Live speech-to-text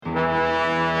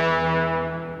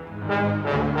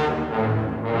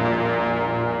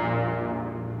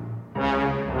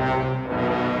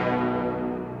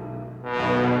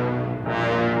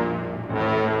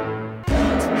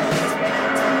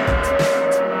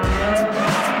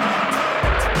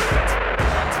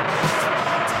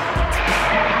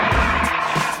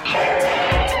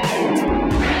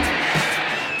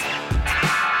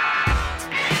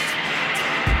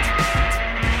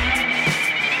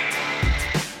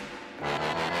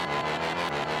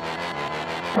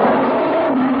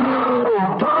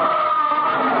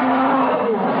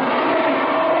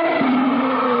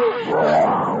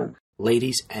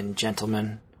Ladies and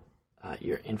gentlemen,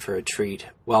 you're in for a treat.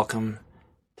 Welcome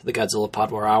to the Godzilla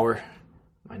Pod War Hour.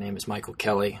 My name is Michael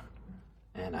Kelly,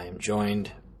 and I am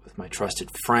joined with my trusted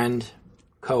friend,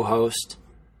 co-host,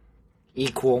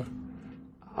 equal,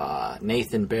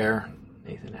 Nathan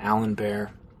Allen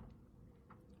Bear.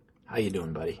 How you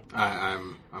doing, buddy?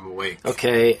 I'm awake.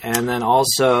 Okay, and then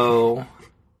also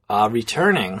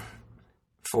returning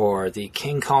for the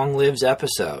King Kong Lives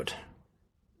episode,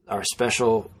 our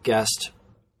special guest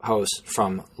host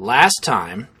from last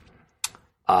time.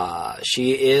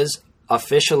 She is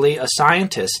officially a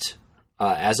scientist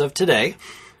as of today.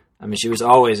 I mean, she was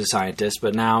always a scientist,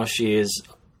 but now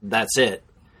that's it.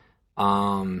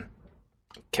 Cara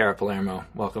Palermo,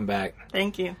 welcome back.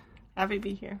 Thank you. Happy to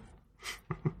be here.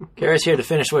 Cara's here to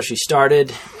finish what she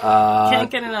started. Can't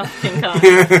get enough King Kong.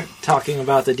 Talking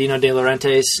about the Dino De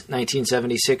Laurentiis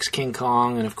 1976 King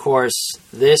Kong. And of course,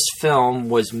 this film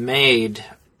was made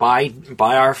by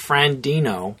our friend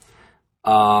Dino.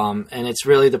 And it's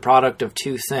really the product of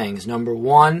two things. Number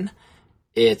one,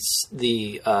 it's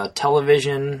the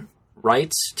television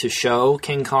rights to show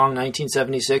King Kong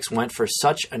 1976 went for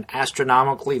such an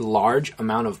astronomically large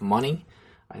amount of money.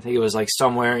 I think it was like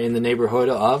somewhere in the neighborhood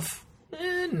of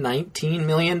 $19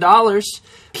 million.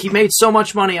 He made so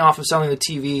much money off of selling the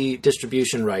TV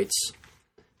distribution rights,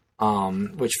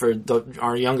 which for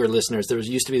our younger listeners, there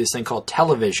used to be this thing called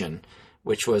television,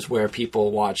 which was where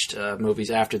people watched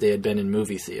movies after they had been in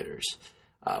movie theaters,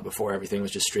 before everything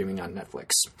was just streaming on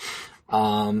Netflix.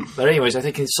 But anyways, I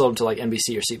think he sold them to like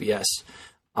NBC or CBS.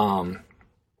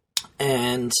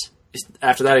 And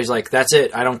after that, he's like, that's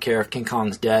it. I don't care if King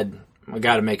Kong's dead. I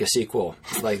got to make a sequel.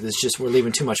 Like, we're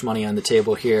leaving too much money on the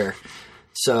table here.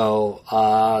 So,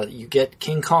 you get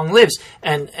King Kong Lives.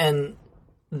 And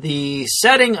the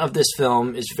setting of this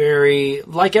film is very,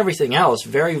 like everything else,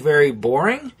 very, very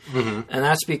boring. Mm-hmm. And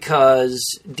that's because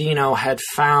Dino had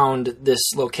found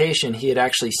this location. He had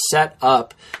actually set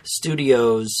up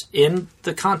studios in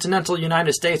the continental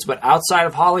United States, but outside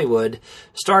of Hollywood,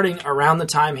 starting around the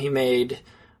time he made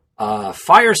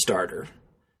Firestarter.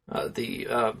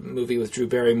 The movie with Drew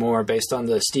Barrymore based on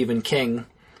the Stephen King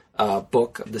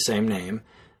book of the same name.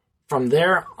 From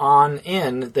there on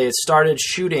in, they had started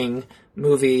shooting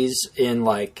movies in,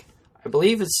 like, I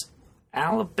believe it's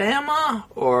Alabama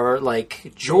or,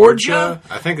 like, Georgia.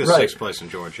 I think this takes place in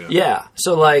Georgia. Yeah.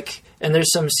 So, like, and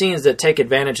there's some scenes that take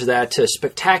advantage of that to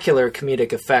spectacular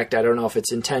comedic effect. I don't know if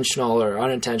it's intentional or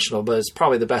unintentional, but it's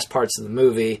probably the best parts of the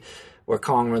movie, where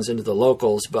Kong runs into the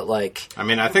locals, but like... I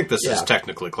mean, I think this is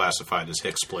technically classified as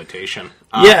Hicksploitation.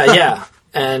 Yeah.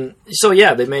 And so,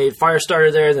 they made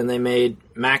Firestarter there, then they made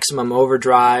Maximum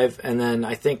Overdrive, and then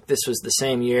I think this was the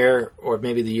same year, or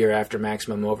maybe the year after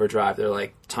Maximum Overdrive, they're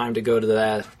like, time to go to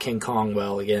that King Kong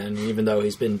well again, even though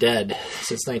he's been dead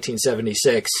since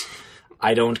 1976.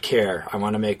 I don't care. I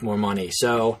want to make more money.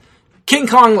 So, King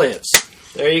Kong Lives.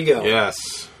 There you go.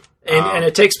 Yes. And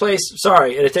it takes place,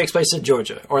 in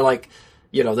Georgia, or like,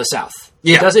 the South.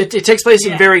 Yeah. It takes place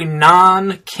in very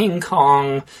non-King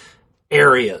Kong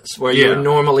areas where you would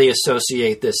normally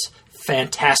associate this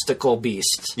fantastical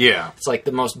beast. Yeah. It's like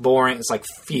the most boring, it's like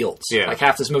fields. Yeah. Like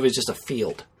half this movie is just a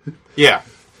field. Yeah.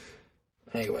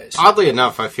 Anyways. Oddly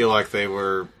enough, I feel like they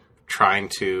were trying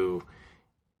to,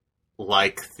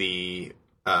 like the...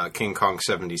 King Kong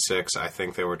 76, I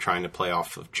think they were trying to play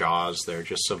off of Jaws. There are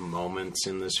just some moments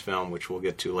in this film, which we'll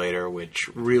get to later, which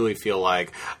really feel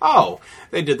like, oh,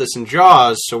 they did this in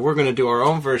Jaws, so we're going to do our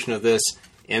own version of this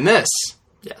in this.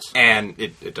 Yes. And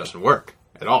it doesn't work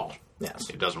at all. Yes.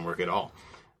 It doesn't work at all.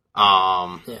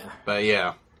 But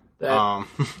yeah.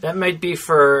 That might be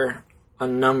for a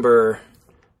number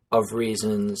of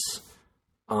reasons,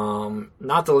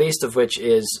 not the least of which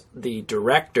is the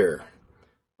director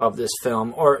of this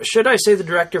film, or should I say the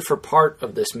director for part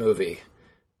of this movie,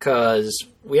 because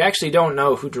we actually don't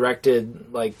know who did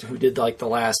the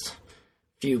last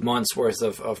few months worth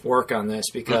of work on this,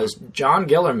 because John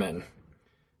Gillerman,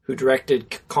 who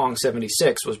directed Kong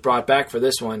 76, was brought back for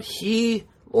this one. He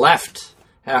left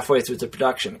halfway through the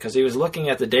production because he was looking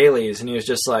at the dailies and he was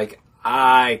just like,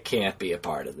 I can't be a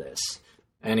part of this,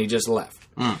 and he just left.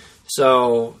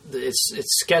 So it's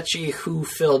sketchy who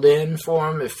filled in for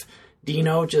him, if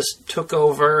Dino just took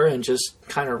over and just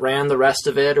kind of ran the rest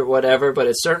of it or whatever, but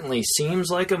it certainly seems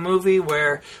like a movie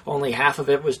where only half of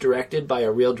it was directed by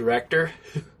a real director,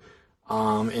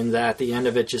 in that the end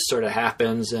of it just sort of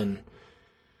happens, and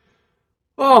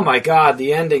oh my god,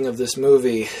 the ending of this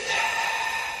movie,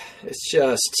 it's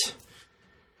just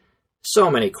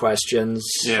so many questions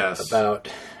about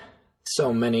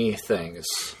so many things.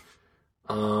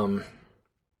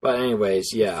 But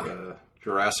anyways,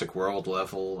 Jurassic World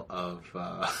level of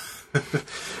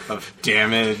of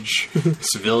damage,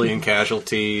 civilian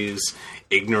casualties,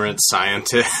 ignorant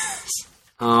scientists.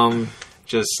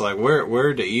 Just like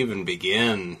where to even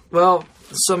begin? Well,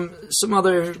 some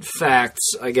other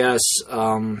facts, I guess.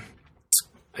 I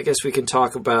guess we can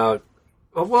talk about.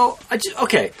 Well, I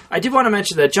did want to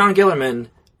mention that John Gillerman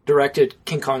directed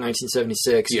King Kong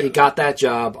 1976. Yeah. He got that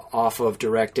job off of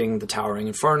directing The Towering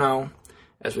Inferno,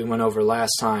 as we went over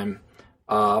last time.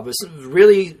 But it's a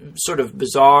really sort of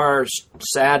bizarre,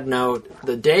 sad note.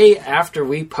 The day after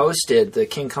we posted the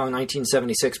King Kong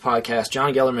 1976 podcast,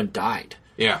 John Gillerman died.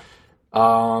 Yeah.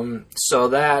 So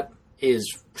that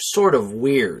is sort of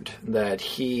weird that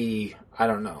I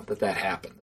don't know, that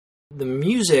happened. The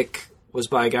music was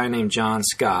by a guy named John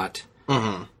Scott.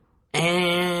 Mm-hmm.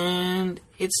 And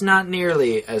it's not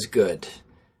nearly as good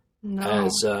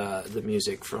as the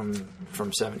music from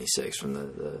 76, from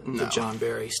the John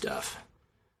Barry stuff.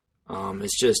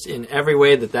 It's just in every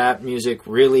way that music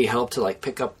really helped to like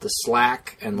pick up the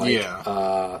slack and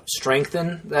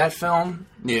strengthen that film.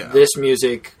 Yeah. This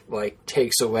music like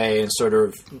takes away and sort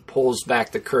of pulls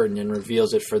back the curtain and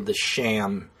reveals it for the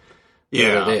sham.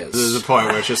 Yeah, it is. There's a point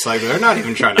where it's just like they're not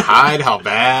even trying to hide how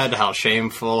bad, how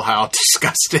shameful, how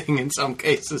disgusting in some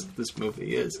cases this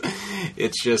movie is.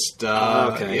 It's just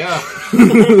okay. Yeah.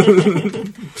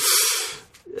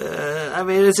 I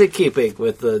mean, it's in keeping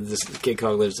with this King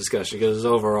Kong Lives discussion because it's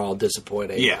overall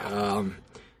disappointing. Yeah.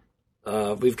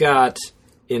 We've got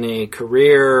in a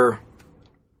career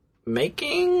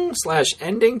making /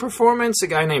 ending performance a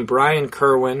guy named Brian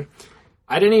Kerwin.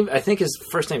 I think his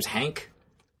first name's Hank.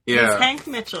 Yeah. It's Hank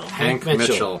Mitchell. Hank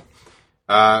Mitchell.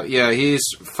 He's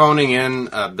phoning in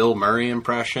a Bill Murray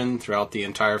impression throughout the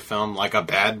entire film, like a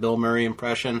bad Bill Murray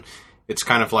impression. It's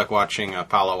kind of like watching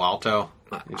Palo Alto.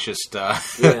 It's just...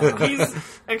 He's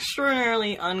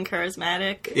extraordinarily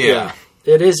uncharismatic. Yeah.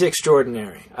 It is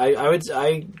extraordinary.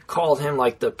 I called him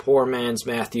like the poor man's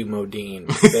Matthew Modine,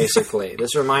 basically.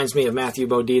 This reminds me of Matthew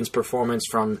Modine's performance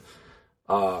from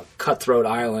Cutthroat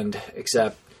Island,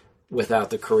 except without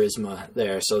the charisma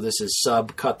there. So this is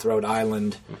sub-Cutthroat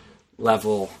Island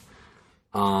level.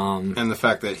 And the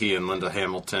fact that he and Linda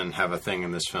Hamilton have a thing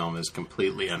in this film is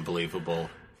completely unbelievable,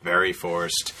 very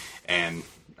forced, and...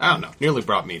 I don't know. Nearly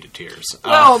brought me to tears.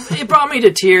 Well, it brought me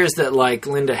to tears that like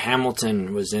Linda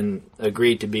Hamilton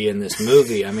agreed to be in this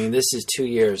movie. I mean, this is 2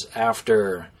 years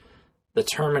after The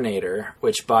Terminator,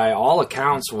 which by all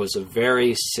accounts was a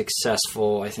very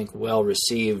successful, I think, well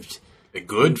received, a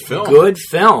good film. Good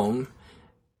film.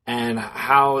 And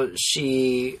how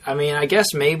I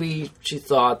guess maybe she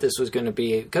thought this was going to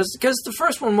be... Because the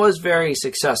first one was very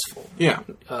successful. Yeah.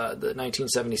 The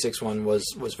 1976 one was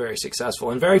very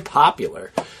successful and very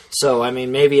popular. So, I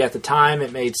mean, maybe at the time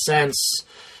it made sense.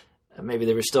 Maybe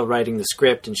they were still writing the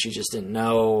script and she just didn't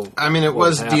know. I mean, it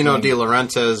was Dino De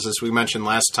Laurentiis, as we mentioned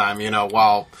last time.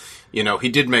 While, he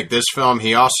did make this film,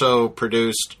 he also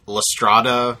produced La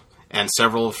Strada and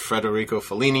several Federico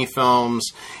Fellini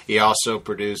films. He also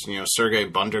produced, Sergei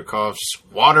Bunderkov's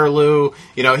Waterloo.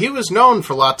 He was known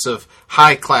for lots of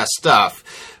high-class stuff,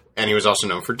 and he was also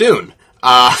known for Dune.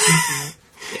 So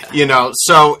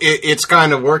it's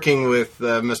kind of working with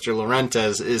Mr.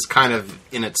 Laurentiis is kind of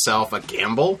in itself a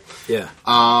gamble. Yeah.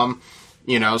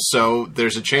 So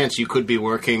there's a chance you could be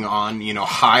working on,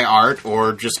 high art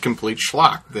or just complete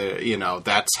schlock.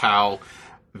 That's how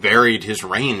varied his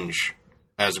range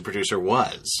as a producer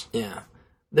was. Yeah.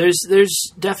 There's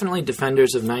definitely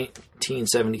defenders of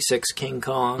 1976 King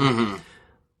Kong.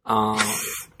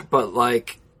 Mm-hmm. But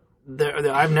like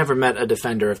I've never met a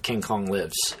defender of King Kong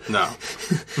Lives. No.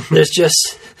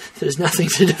 there's nothing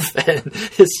to defend.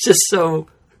 It's just so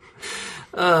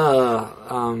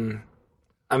I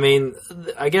mean,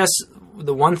 I guess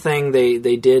the one thing they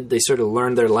did, they sort of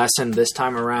learned their lesson this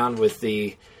time around with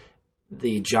the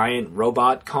giant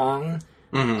robot Kong.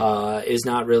 Mm-hmm. Is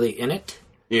not really in it.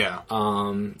 Yeah.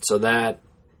 So that,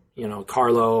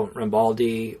 Carlo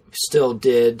Rambaldi still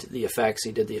did the effects.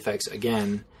 He did the effects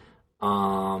again.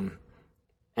 But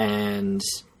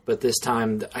this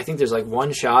time, I think there's like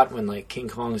one shot when like King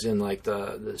Kong's in like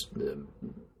the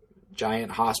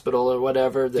giant hospital or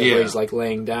whatever, where he's like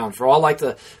laying down for all like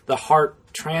the heart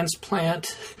transplant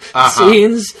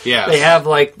scenes. Yeah, they have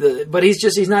like but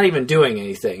he's not even doing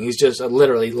anything. He's just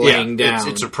literally laying down.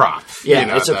 It's a prop.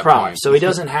 Yeah, it's a prop. Point. So he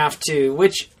doesn't have to.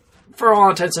 Which, for all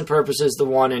intents and purposes, the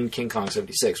one in King Kong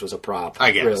 76 was a prop.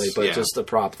 I guess, really, but just a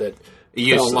prop that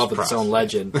fell in love with its own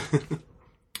legend.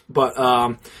 But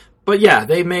yeah,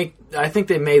 I think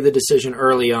they made the decision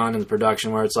early on in the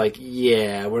production where it's like,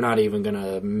 yeah, we're not even going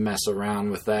to mess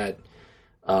around with that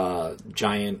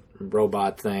giant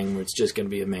robot thing where it's just going to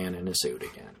be a man in a suit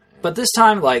again. But this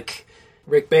time, like,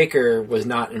 Rick Baker was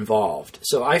not involved.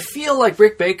 So I feel like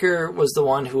Rick Baker was the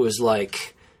one who was,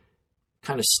 like,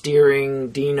 kind of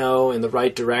steering Dino in the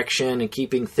right direction and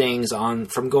keeping things on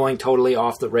from going totally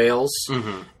off the rails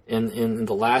in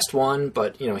the last one.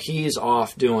 But, you know, he's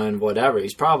off doing whatever.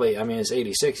 He's probably, I mean, it's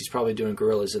 86. He's probably doing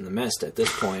Gorillas in the Mist at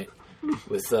this point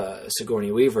with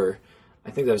Sigourney Weaver. I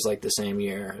think that was, like, the same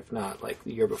year, if not, like,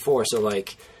 the year before. So,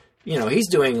 like, you know, he's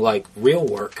doing, like, real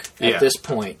work at this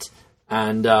point.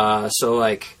 And so,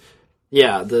 like,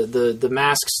 yeah, the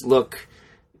masks look...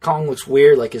 Kong looks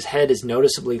weird, like his head is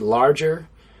noticeably larger.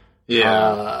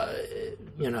 Yeah.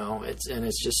 You know,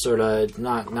 it's just sort of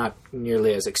not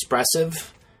nearly as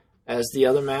expressive as the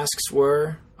other masks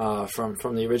were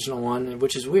from the original one,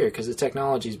 which is weird because the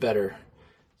technology's better.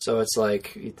 So it's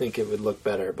like, you'd think it would look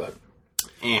better, but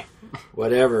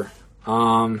whatever.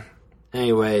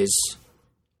 Anyways,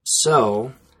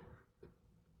 so...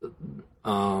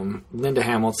 Linda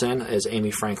Hamilton as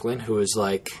Amy Franklin, who is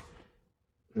like,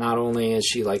 not only is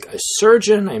she like a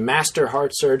surgeon, a master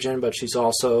heart surgeon, but she's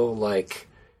also like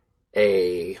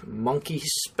a monkey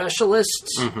specialist.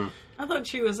 Mm-hmm. I thought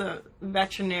she was a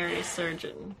veterinary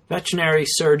surgeon. Veterinary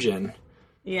surgeon.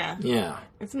 Yeah. Yeah.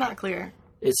 It's not clear.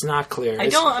 It's not clear. I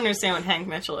don't understand what Hank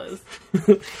Mitchell is.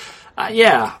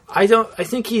 Yeah, I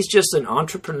think he's just an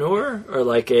entrepreneur, or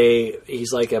like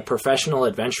he's like a professional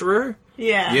adventurer.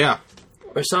 Yeah. Yeah.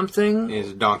 Or something.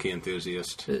 He's a donkey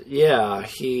enthusiast. Yeah,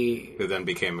 who then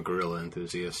became a gorilla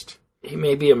enthusiast. He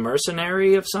may be a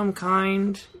mercenary of some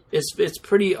kind. It's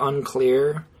pretty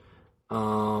unclear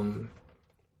what's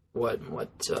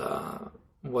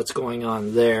going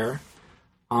on there.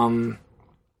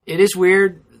 It is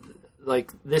weird.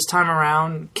 Like, this time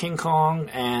around, King Kong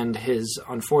and his,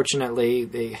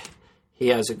 unfortunately, he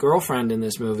has a girlfriend in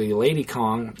this movie, Lady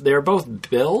Kong. They're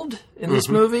both billed in this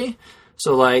movie.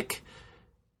 So, like,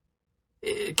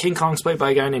 King Kong's played by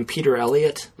a guy named Peter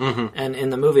Elliott. And in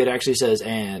the movie it actually says,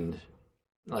 and,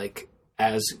 like,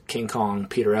 as King Kong,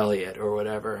 Peter Elliott, or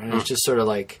whatever. And it's just sort of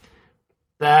like,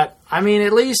 that, I mean,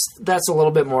 at least that's a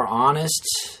little bit more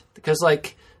honest. Because,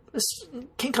 like... This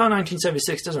King Kong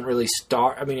 1976 doesn't really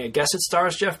star... I mean, I guess it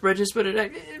stars Jeff Bridges, but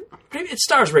it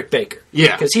stars Rick Baker.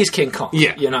 Yeah. Because he's King Kong.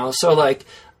 Yeah. You know? So, like,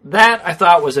 that I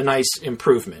thought was a nice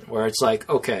improvement, where it's like,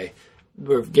 okay,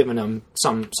 we're giving him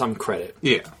some credit.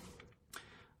 Yeah.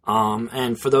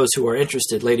 And for those who are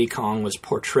interested, Lady Kong was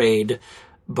portrayed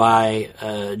by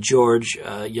George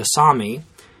Yasami.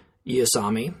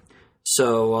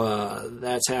 So,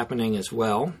 that's happening as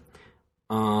well.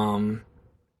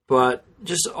 But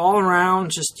just all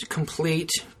around, just complete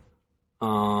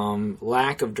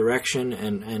lack of direction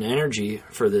and energy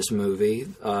for this movie.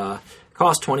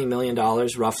 Cost $20 million,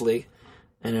 roughly,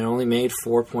 and it only made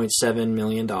 $4.7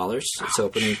 million its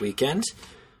opening weekend.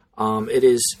 It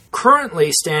is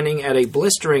currently standing at a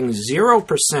blistering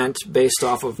 0% based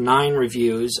off of 9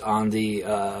 reviews on the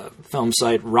film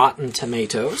site Rotten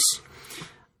Tomatoes.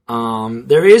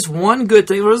 There is one good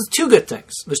thing. There's 2 good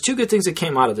things. There's 2 good things that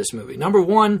came out of this movie. Number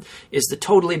 1 is the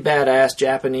totally badass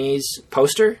Japanese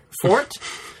poster for it,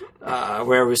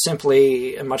 where it was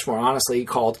simply, and much more honestly,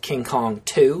 called King Kong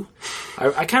 2.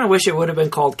 I kind of wish it would have been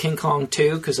called King Kong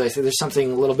 2, because I think there's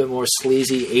something a little bit more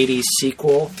sleazy 80s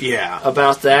sequel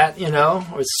about that, you know?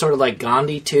 Or it's sort of like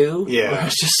Gandhi 2. Yeah. Where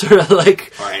it's just sort of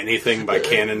like... Or anything by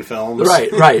Cannon Films.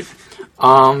 Right.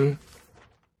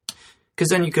 Because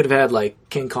then you could have had, like,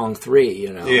 King Kong 3,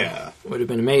 you know? Yeah. Would have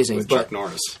been amazing. With but Chuck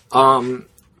Norris.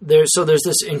 There's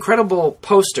this incredible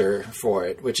poster for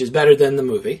it, which is better than the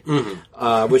movie,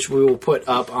 which we will put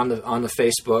up on the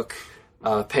Facebook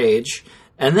page.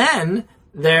 And then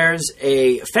there's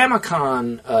a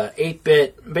Famicom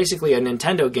 8-bit, basically a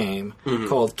Nintendo game,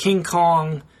 called King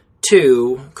Kong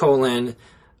 2,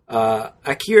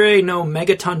 Akira no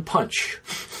Megaton Punch.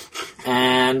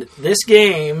 And this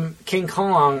game, King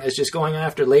Kong is just going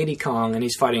after Lady Kong, and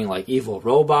he's fighting, like, evil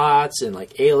robots and,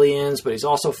 like, aliens, but he's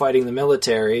also fighting the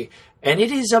military. And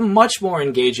it is a much more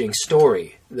engaging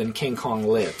story than King Kong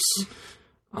Lives.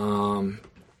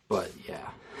 But, yeah.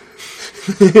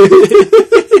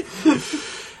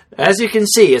 As you can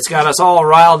see, it's got us all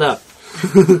riled up.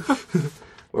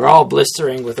 We're all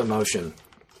blistering with emotion.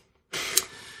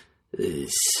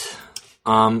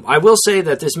 I will say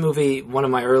that this movie, one of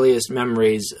my earliest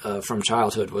memories from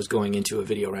childhood was going into a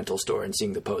video rental store and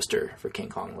seeing the poster for King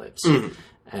Kong Lives.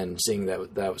 And seeing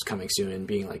that was coming soon and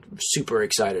being, like, super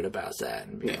excited about that.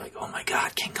 And being like, oh my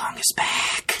god, King Kong is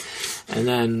back! And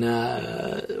then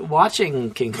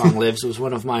watching King Kong Lives was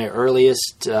one of my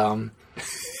earliest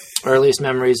earliest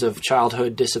memories of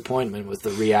childhood disappointment with the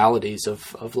realities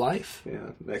of life.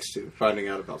 Yeah, next to finding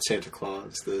out about Santa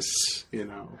Claus, this,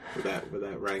 would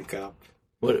that rank up?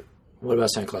 What about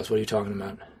Santa Claus? What are you talking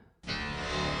about?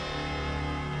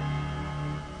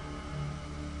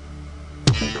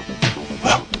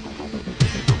 Well,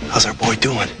 how's our boy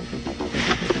doing?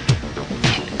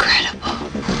 Incredible.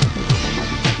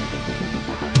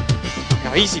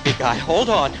 Now, easy, big guy. Hold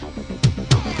on.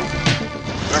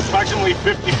 They're approximately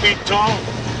 50 feet tall,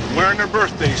 wearing their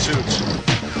birthday suits.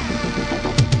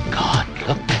 God,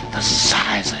 look at the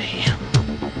size of him.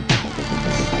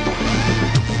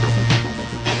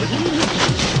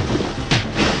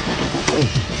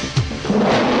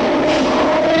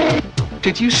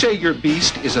 Did you say your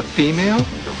beast is a female?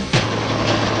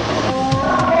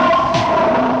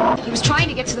 He was trying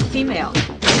to get to the female.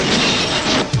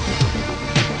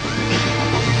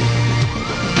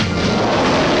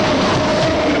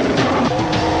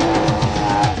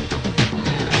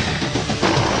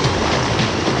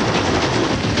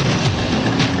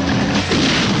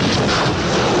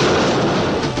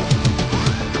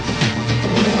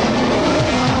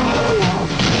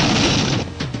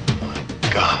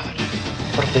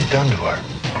 What have they done to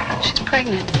her? She's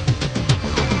pregnant.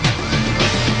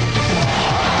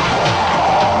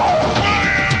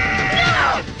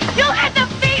 No! You had the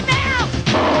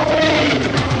female!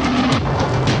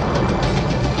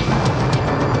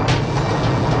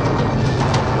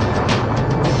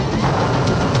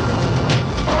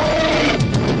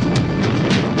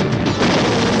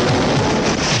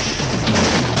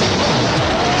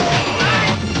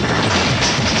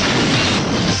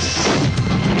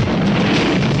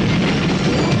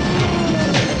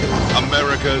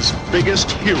 America's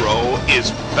biggest hero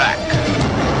is back.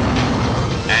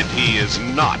 And he is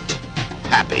not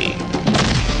happy.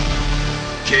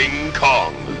 King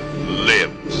Kong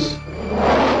lives.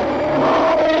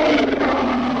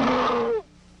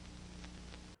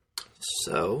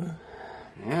 So,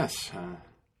 Yes.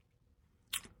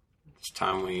 It's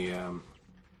time we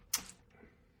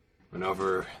went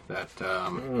over that.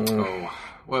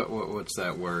 What's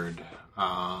that word?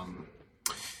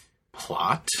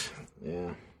 Plot.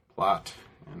 yeah. Plot.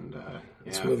 And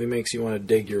This movie makes you want to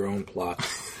dig your own plot.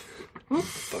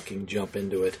 Fucking jump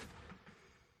into it.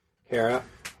 Cara,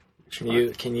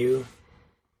 can you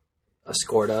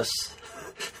escort us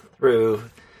through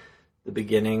the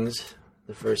beginnings,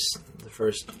 the first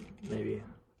maybe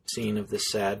scene of this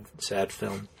sad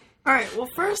film? All right. Well,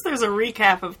 first there's a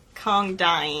recap of Kong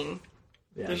dying.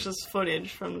 Yeah. There's just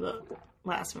footage from the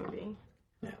last movie,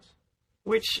 Yes.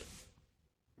 which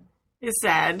is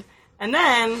sad. And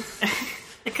then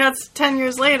it cuts 10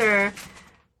 years later.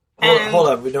 Hold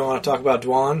up. We don't want to talk about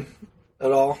Dwan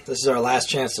at all. This is our last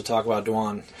chance to talk about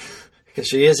Dwan because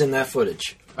she is in that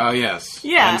footage. Oh, yes.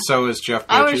 Yeah. And so is Jeff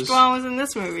I Bridges. wish Dwan was in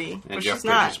this movie, and but Jeff she's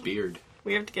not. Bridges' beard.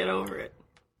 We have to get over it.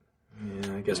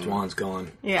 Yeah, I guess Dwan's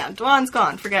gone. Yeah, Dwan's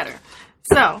gone. Forget her.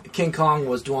 So, King Kong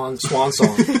was Dwan's swan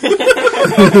song.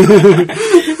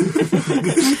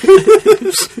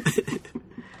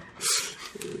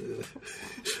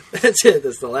 That's it.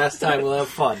 That's the last time we'll have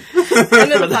fun.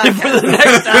 end of the podcast. For the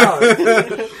next hour.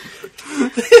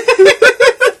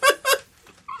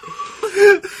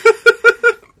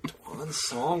 Dwan's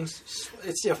songs.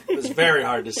 It's very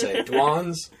hard to say.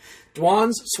 Dwan's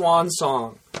swan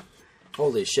song.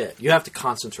 Holy shit. You have to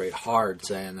concentrate hard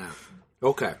saying that.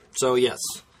 Okay. So, yes.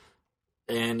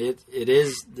 And it's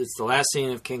the last scene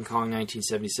of King Kong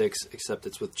 1976, except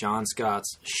it's with John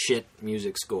Scott's shit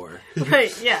music score.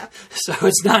 Right, yeah. So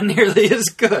it's not nearly as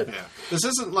good. Yeah. This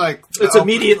isn't like... It's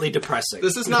immediately depressing.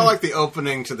 This is not like the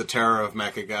opening to The Terror of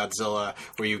Mechagodzilla,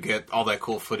 where you get all that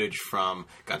cool footage from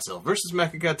Godzilla vs.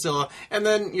 Mechagodzilla, and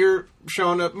then you're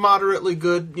shown a moderately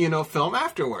good, film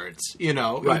afterwards. You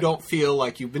Right. don't feel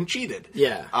like you've been cheated.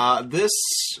 Yeah. That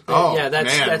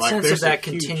sense of that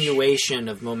continuation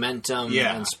of momentum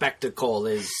Yeah. and spectacle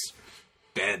is...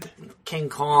 dead. King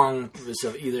Kong was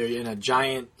either in a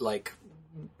giant,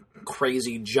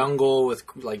 crazy jungle with,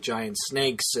 giant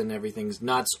snakes and everything's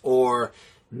nuts, or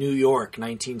New York,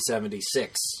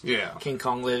 1976. Yeah. King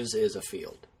Kong Lives is a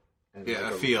field. And Yeah,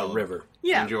 a a field. A river.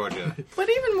 Yeah. In Georgia. But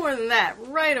even more than that,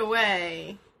 right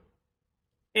away,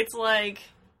 it's like,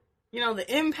 the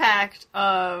impact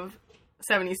of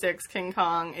 76 King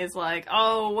Kong is like,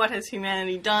 oh, what has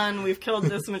humanity done? We've killed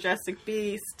this majestic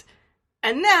beast.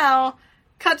 And now,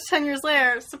 cut to 10 years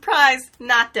later, surprise,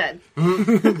 not dead.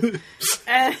 And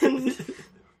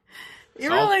it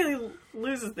really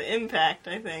loses the impact,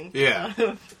 I think, Yeah.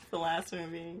 of the last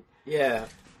movie. Yeah.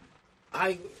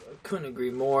 I couldn't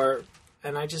agree more.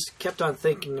 And I just kept on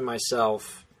thinking to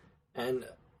myself, and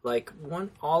like,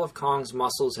 all of Kong's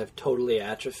muscles have totally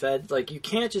atrophied. Like, you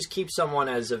can't just keep someone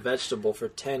as a vegetable for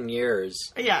 10 years.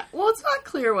 Yeah, well, it's not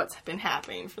clear what's been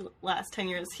happening for the last 10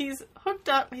 years. He's hooked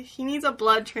up. He needs a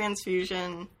blood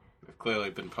transfusion. They've clearly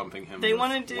been pumping him They with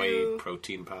want to do whey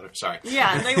protein powder. Sorry.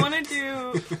 Yeah, they want to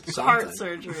do heart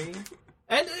surgery.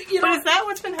 And but is that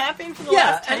what's been happening for the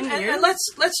last 10 years? And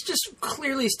let's just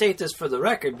clearly state this for the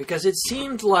record, because it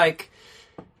seemed like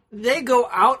they go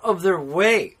out of their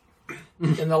way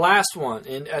in the last one,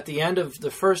 at the end of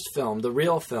the first film, the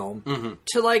real film,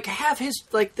 to like have his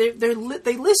they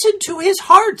listen to his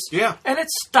heart, and it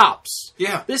stops.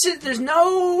 There's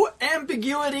no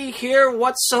ambiguity here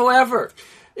whatsoever.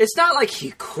 It's not like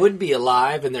he could be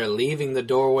alive and they're leaving the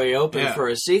doorway open for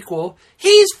a sequel.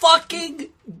 He's fucking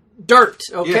dirt,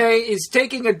 okay? He's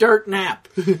taking a dirt nap.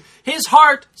 His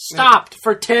heart stopped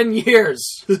for 10 years.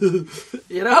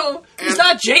 You know? He's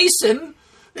not Jason.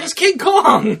 He's King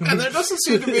Kong. And there doesn't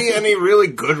seem to be any really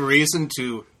good reason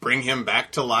to bring him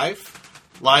back to life.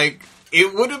 Like,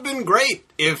 it would have been great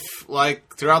if,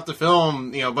 like, throughout the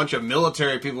film, a bunch of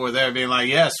military people were there being like,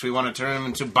 yes, we want to turn him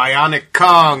into Bionic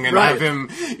Kong and have him,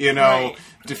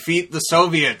 defeat the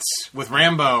Soviets with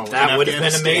Rambo. That would have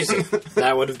been amazing.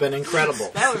 That would have been incredible.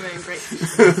 That would have been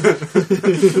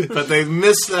great. But they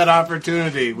missed that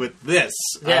opportunity with this.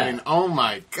 Yeah. I mean, oh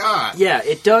my God. Yeah,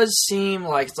 it does seem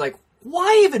like, it's like,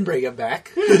 why even bring him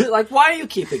back? Like, why are you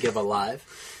keeping him alive?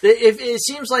 It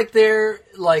seems like they're,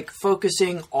 like,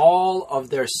 focusing all of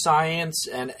their science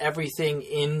and everything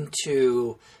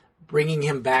into bringing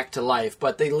him back to life,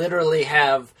 but they literally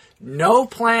have no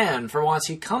plan for once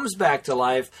he comes back to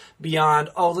life beyond,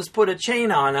 let's put a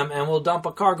chain on him and we'll dump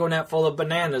a cargo net full of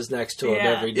bananas next to him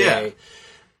every day. Yeah.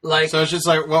 Like, so it's just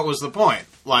like, what was the point?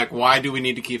 Like, why do we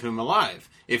need to keep him alive?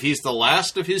 If he's the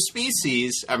last of his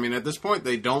species, I mean, at this point,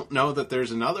 they don't know that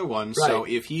there's another one. Right. So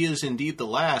if he is indeed the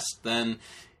last, then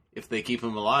if they keep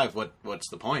him alive, what's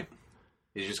the point?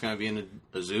 He's just going to be in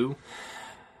a zoo?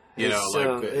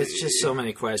 It's just so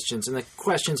many questions, and the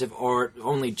questions have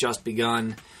only just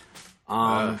begun.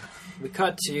 We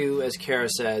cut to, as Cara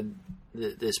said,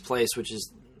 this place, which is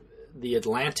the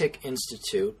Atlantic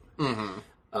Institute.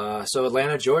 So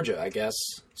Atlanta, Georgia, I guess.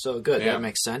 So good, that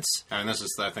makes sense. And this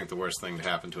is, I think, the worst thing to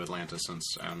happen to Atlanta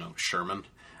since, I don't know, Sherman.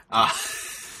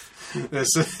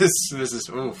 This is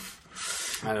oof.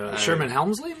 I don't know, Sherman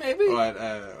Helmsley, maybe? Never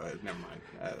mind.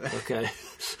 Okay.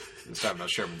 Let's talk about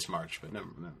Sherman's March, but never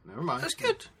mind. That's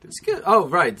good. That's good. Oh,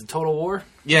 right, the Total War?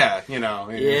 Yeah,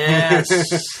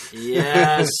 Yes.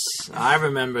 Yes. I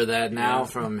remember that now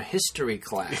from history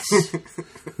class.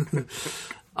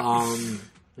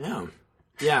 Yeah.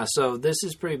 Yeah, so this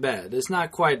is pretty bad. It's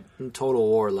not quite Total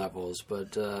War levels,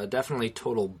 but definitely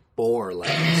Total Bore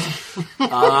levels.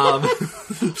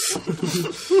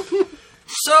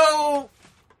 So,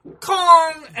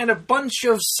 Kong and a bunch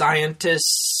of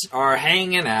scientists are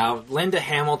hanging out. Linda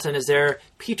Hamilton is there.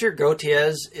 Peter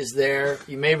Gauthier is there.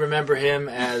 You may remember him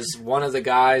as one of the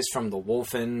guys from The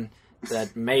Wolfen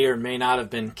that may or may not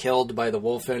have been killed by The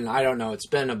Wolfen. I don't know. It's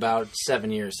been about 7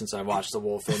 years since I watched The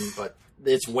Wolfen, but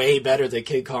it's way better than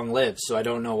King Kong Lives, so I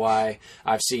don't know why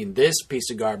I've seen this piece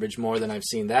of garbage more than I've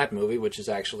seen that movie, which is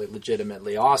actually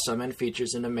legitimately awesome and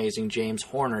features an amazing James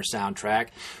Horner soundtrack.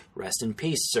 Rest in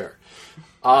peace, sir.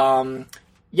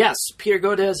 Yes, Peter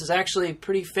Gauthier is actually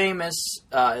pretty famous,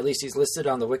 at least he's listed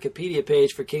on the Wikipedia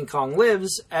page for King Kong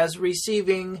Lives, as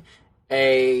receiving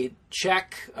a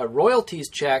royalties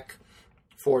check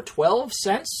for 12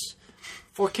 cents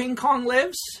for King Kong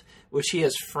Lives, which he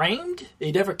has framed.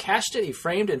 He never cashed it. He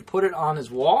framed and put it on his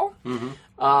wall,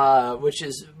 which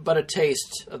is but a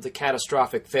taste of the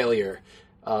catastrophic failure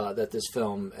that this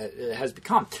film has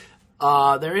become.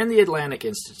 They're in the Atlantic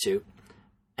Institute,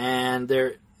 and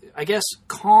I guess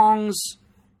Kong's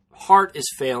heart is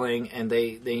failing, and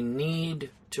they need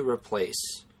to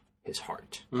replace his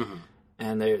heart.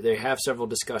 And they have several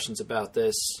discussions about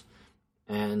this,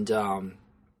 and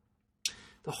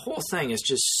the whole thing is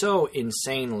just so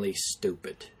insanely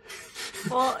stupid.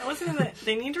 Well, wasn't that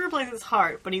they need to replace his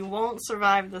heart, but he won't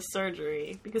survive the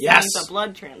surgery because he needs a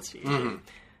blood transfusion.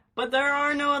 But there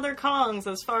are no other Kongs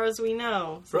as far as we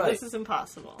know, so this is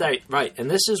impossible. Right. And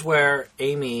this is where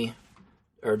Amy,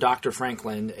 or Dr.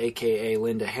 Franklin, a.k.a.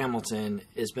 Linda Hamilton,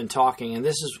 has been talking, and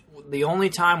this is the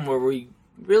only time where we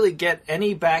really get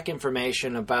any back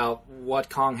information about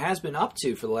what Kong has been up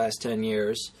to for the last 10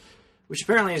 years, which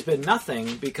apparently has been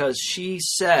nothing, because she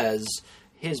says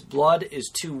his blood is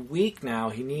too weak now.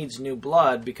 He needs new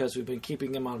blood because we've been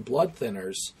keeping him on blood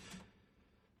thinners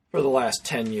for the last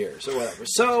 10 years or whatever.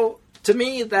 So, to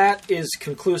me, that is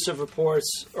conclusive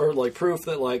reports, or like proof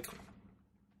that, like,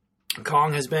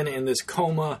 Kong has been in this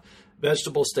coma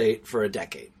vegetable state for a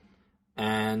decade.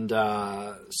 And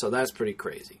so that's pretty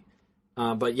crazy.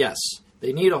 But yes,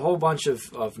 they need a whole bunch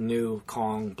of new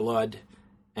Kong blood.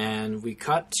 And we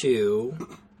cut to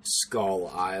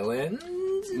Skull Island.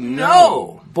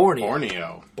 No! Borneo.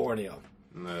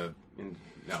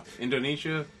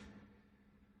 Indonesia?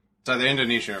 It's either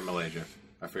Indonesia or Malaysia.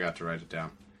 I forgot to write it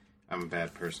down. I'm a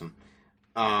bad person.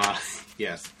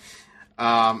 Yes.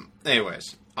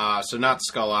 Anyways, so not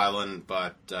Skull Island,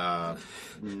 but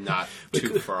not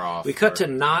too far off. We cut to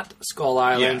not Skull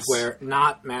Island, where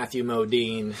not Matthew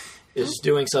Modine is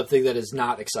doing something that is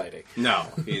not exciting. No,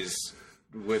 he's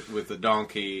with the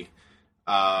donkey,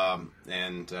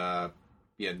 and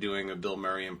doing a Bill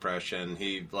Murray impression.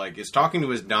 He is talking to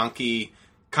his donkey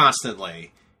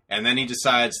constantly, and then he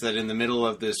decides that in the middle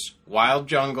of this wild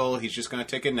jungle, he's just going to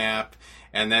take a nap,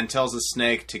 and then tells the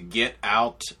snake to get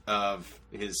out of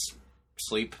his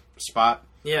sleep spot.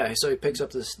 Yeah, so he picks up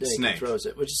the snake and throws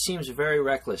it, which seems very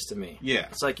reckless to me. Yeah.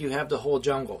 It's like you have the whole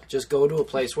jungle. Just go to a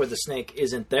place where the snake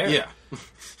isn't there. Yeah.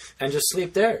 And just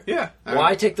sleep there. Yeah.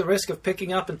 Why take the risk of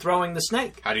picking up and throwing the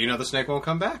snake? How do you know the snake won't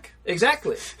come back?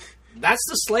 Exactly. That's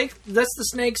the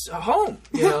snake's home,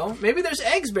 you know? Maybe there's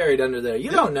eggs buried under there. You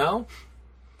don't know.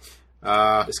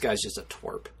 This guy's just a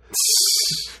twerp.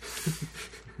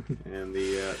 And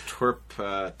the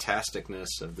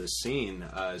twerp-tasticness of this scene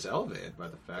is elevated by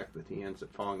the fact that he ends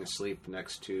up falling asleep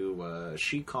next to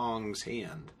She-Kong's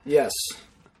hand. Yes.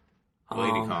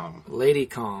 Lady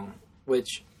Kong,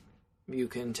 which you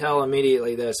can tell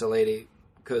immediately that's a lady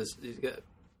because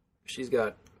she's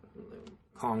got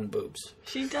Kong boobs.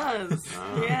 She does.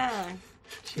 Yeah.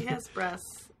 She has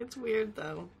breasts. It's weird,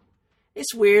 though.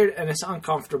 It's weird, and it's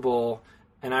uncomfortable.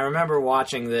 And I remember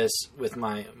watching this with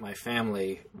my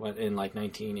family in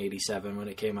 1987 when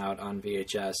it came out on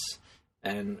VHS.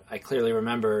 And I clearly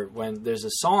remember when there's a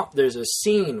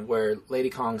scene where Lady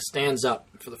Kong stands up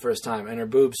for the first time and her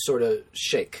boobs sort of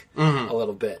shake a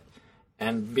little bit.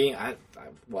 And I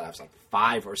was like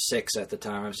 5 or 6 at the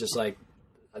time. I was just like,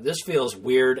 this feels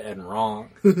weird and wrong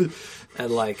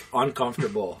and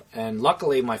uncomfortable. And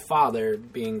luckily my father,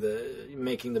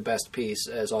 making the best piece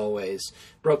as always,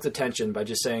 broke the tension by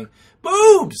just saying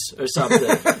boobs or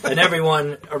something. And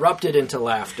everyone erupted into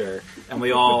laughter, and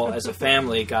we all as a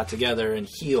family got together and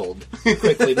healed,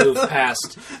 quickly moved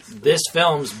past this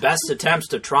film's best attempts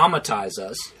to traumatize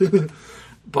us.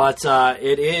 But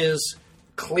it is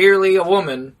clearly a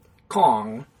woman,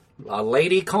 Kong, a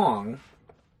Lady Kong.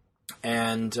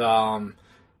 And the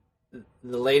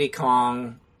Lady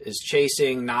Kong is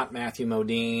chasing not Matthew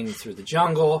Modine through the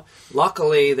jungle.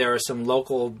 Luckily, there are some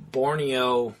local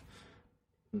Borneo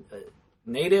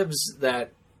natives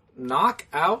that knock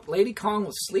out Lady Kong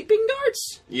with sleeping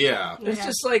darts. Yeah. It's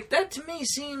just like, that to me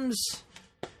seems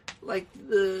like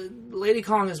the Lady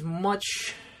Kong is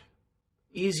much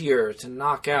easier to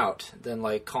knock out than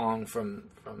Kong from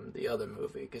the other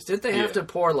movie. Because didn't they have to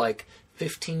pour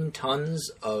 15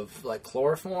 tons of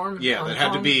chloroform? Yeah, that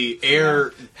had to be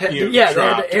air. They had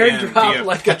to airdrop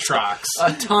Petrox.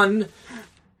 A ton.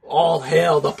 All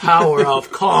hail the power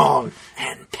of Kong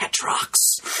and Petrox.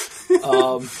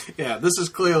 This is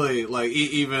clearly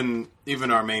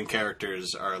even our main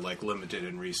characters are limited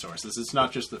in resources. It's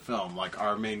not just the film.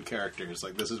 Our main characters,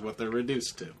 this is what they're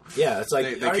reduced to. Yeah, it's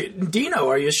Dino,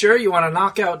 are you sure you want to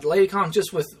knock out Lady Kong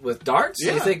just with darts?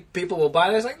 Yeah. Do you think people will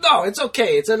buy this? No, it's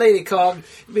okay. It's a Lady Kong.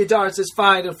 It'll be darts. It's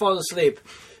fine. It'll fall asleep.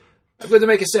 I'm going to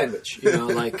make a sandwich.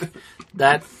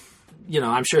 That.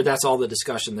 I'm sure that's all the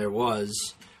discussion there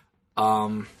was.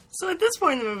 So at this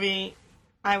point in the movie,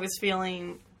 I was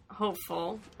feeling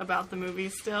hopeful about the movie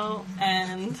still,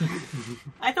 and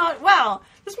I thought, wow,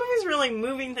 this movie's really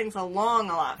moving things along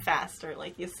a lot faster.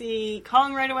 You see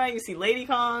Kong right away, you see Lady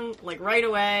Kong, right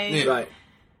away. Yeah. Right.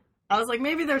 I was like,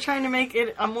 maybe they're trying to make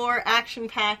it a more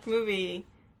action-packed movie,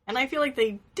 and I feel like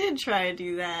they did try to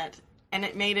do that, and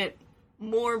it made it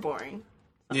more boring.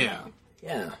 Somehow.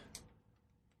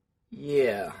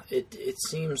 Yeah. It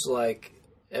seems like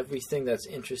everything that's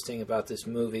interesting about this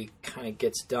movie kind of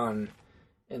gets done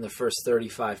in the first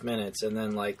 35 minutes, and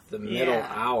then the middle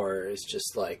hour is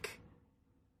just a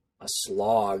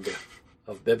slog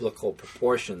of biblical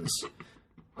proportions.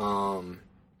 I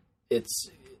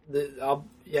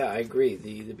agree.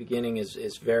 The beginning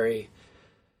is very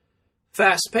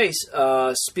fast paced.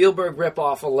 Spielberg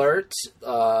ripoff alert.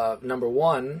 Number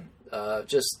one.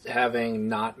 Just having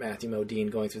not Matthew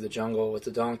Modine going through the jungle with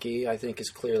the donkey, I think, is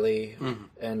clearly,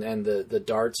 and the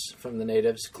darts from the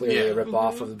natives, clearly a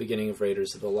rip-off of the beginning of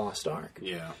Raiders of the Lost Ark.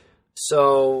 Yeah.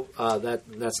 So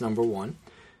that's number one.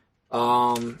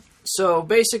 So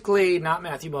basically, not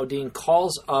Matthew Modine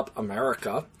calls up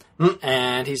America,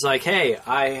 and he's like, "Hey,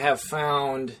 I have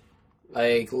found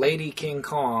like Lady King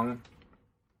Kong.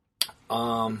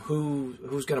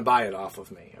 Who's going to buy it off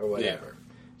of me or whatever?"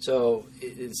 Yeah. So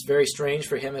it's very strange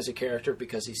for him as a character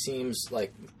because he seems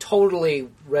like totally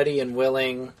ready and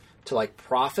willing to like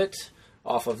profit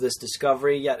off of this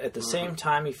discovery, yet at the same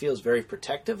time he feels very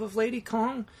protective of Lady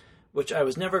Kong, which I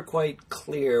was never quite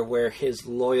clear where his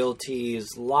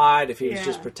loyalties lied, if he was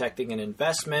just protecting an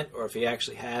investment or if he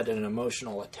actually had an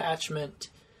emotional attachment.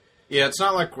 Yeah, it's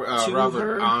not like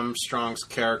Robert Armstrong's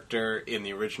character in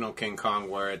the original King Kong,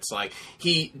 where it's like,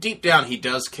 deep down he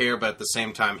does care, but at the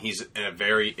same time he's a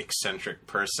very eccentric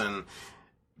person.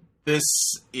 This,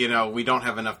 we don't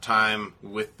have enough time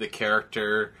with the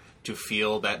character to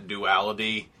feel that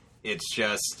duality. It's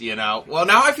just, well,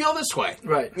 now I feel this way.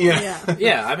 Right.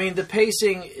 Yeah, I mean, the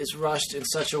pacing is rushed in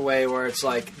such a way where it's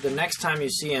like, the next time you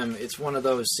see him, it's one of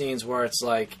those scenes where it's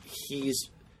like, he's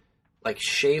like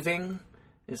shaving.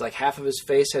 It's like half of his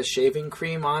face has shaving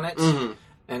cream on it,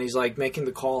 and he's like making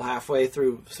the call halfway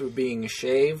through being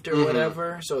shaved or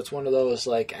whatever. So it's one of those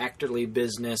like actorly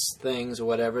business things or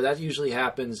whatever. That usually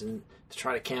happens to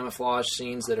try to camouflage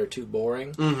scenes that are too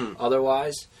boring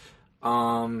otherwise.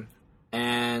 And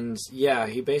yeah,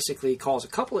 he basically calls a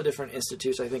couple of different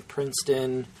institutes. I think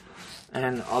Princeton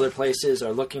and other places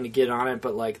are looking to get on it,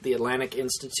 but like the Atlantic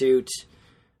Institute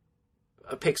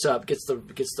gets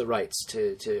the rights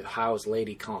to house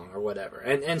Lady Kong or whatever,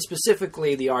 and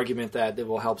specifically the argument that it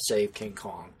will help save King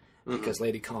Kong because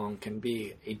Lady Kong can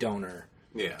be a donor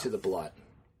to the blood.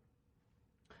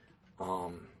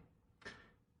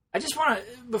 I just want to,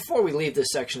 before we leave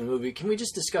this section of the movie, can we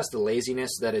just discuss the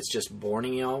laziness that it's just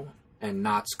Borneo and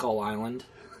not Skull Island?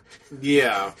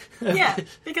 Yeah. Yeah,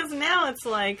 because now it's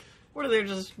like, what are there,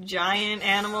 just giant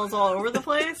animals all over the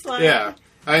place? Like, yeah.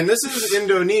 I mean, this is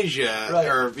Indonesia, right.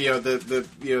 Or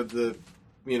the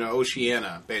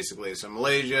Oceania, basically. So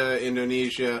Malaysia,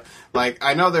 Indonesia. Like,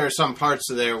 I know there are some parts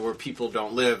of there where people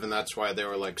don't live, and that's why there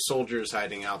were like soldiers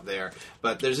hiding out there.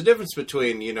 But there's a difference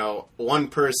between one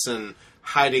person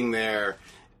hiding there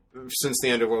since the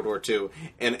end of World War II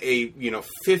and a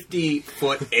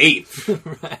 50-foot ape,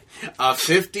 Right. A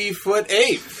 50-foot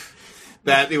ape.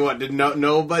 That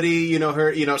nobody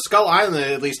her Skull Island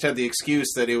at least had the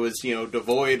excuse that it was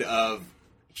devoid of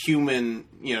human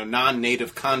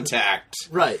non-native contact,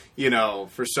 right?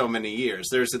 For so many years.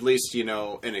 There's at least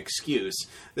an excuse.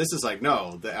 This is like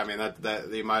no. I mean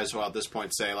that they might as well at this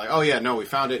point say like, oh yeah, no, we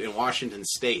found it in Washington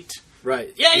State,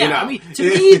 right? Yeah. I mean, to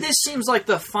me, this seems like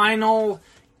the final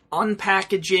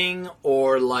unpackaging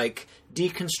or like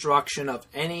deconstruction of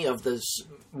any of the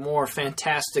more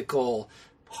fantastical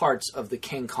parts of the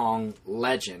King Kong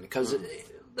legend, because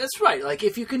that's right, like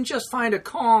if you can just find a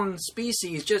Kong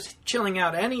species just chilling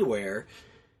out anywhere,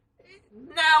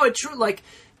 now it's true, like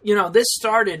this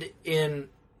started in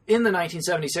the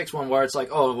 1976 one where it's like,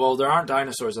 oh well, there aren't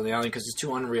dinosaurs on the island because it's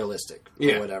too unrealistic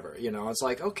or whatever, it's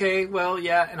like, okay, well,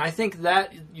 yeah. And I think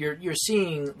that you're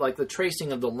seeing like the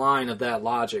tracing of the line of that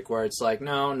logic where it's like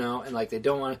no, and like they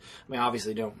don't want to, I mean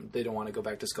obviously they don't want to go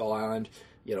back to Skull Island.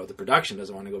 The production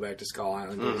doesn't want to go back to Skull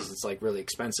Island because it's like really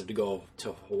expensive to go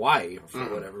to Hawaii for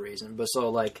whatever reason. But so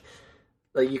like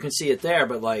you can see it there,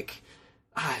 but like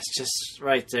it's just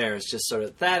right there. It's just sort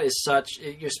of, that is such,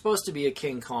 you're supposed to be a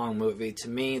King Kong movie. To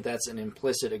me, that's an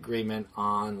implicit agreement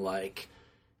on like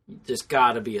there's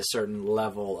got to be a certain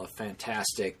level of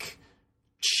fantastic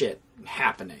shit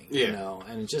happening,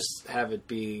 and just have it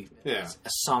be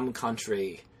some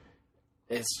country.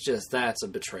 It's just, that's a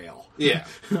betrayal. Yeah.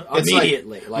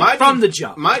 Immediately. Like from the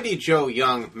jump. Mighty Joe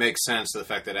Young makes sense to the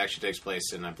fact that it actually takes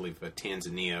place in, I believe,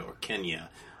 Tanzania or Kenya.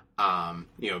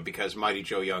 Because Mighty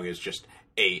Joe Young is just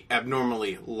a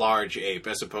abnormally large ape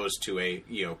as opposed to a,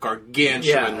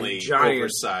 gargantuanly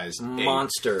oversized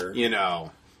monster.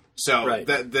 Ape, So, right.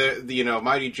 the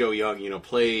Mighty Joe Young,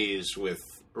 plays with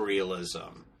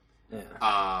realism.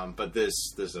 Yeah. But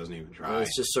this doesn't even try.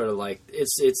 It's just sort of like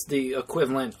it's the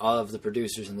equivalent of the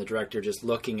producers and the director just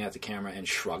looking at the camera and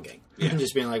shrugging, and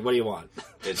just being like, "What do you want?"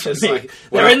 It's just like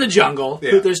they're in the jungle.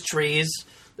 Yeah. There's trees.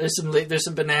 There's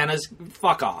some bananas.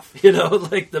 Fuck off.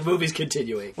 Like the movie's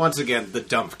continuing. Once again, the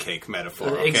dump cake metaphor.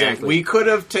 Okay? Exactly. We could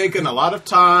have taken a lot of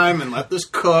time and let this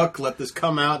cook, let this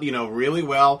come out, really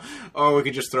well, or we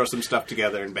could just throw some stuff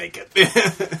together and bake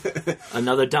it.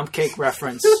 Another dump cake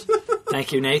reference.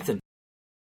 Thank you, Nathan.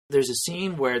 There's a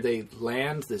scene where they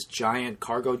land, this giant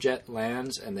cargo jet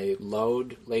lands, and they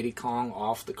load Lady Kong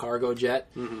off the cargo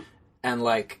jet. Mm-hmm. And,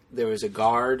 like, there was a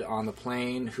guard on the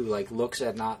plane who, like, looks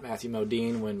at not Matthew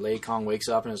Modine when Lady Kong wakes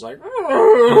up and is like,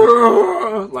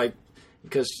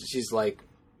 because she's like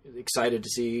excited to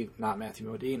see not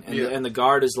Matthew Modine, and the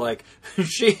guard is like,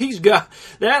 she's got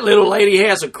that little lady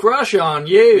has a crush on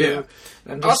you. Yeah.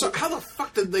 And Also, how the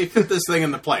fuck did they fit this thing in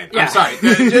the plane? Yeah. I'm sorry.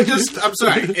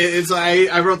 I'm sorry.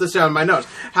 I wrote this down in my notes.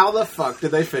 How the fuck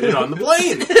did they fit it on the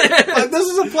plane? Like, this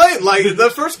is a plane. Like, the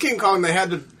first King Kong, they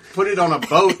had to put it on a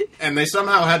boat, and they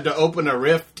somehow had to open a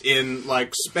rift in,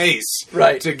 like, space.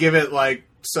 Right. To give it, like,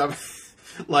 some...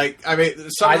 Like, I mean,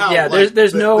 somehow...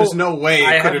 there's no way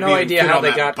I it could have no idea how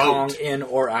they got boat. Kong in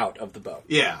or out of the boat.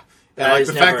 Yeah. That like is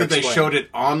the never fact that they explained. showed it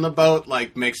on the boat,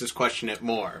 like, makes us question it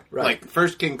more. Right. Like,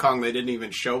 first King Kong, they didn't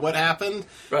even show what happened.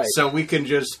 Right. So we can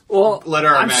just I'm let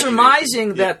our imagination...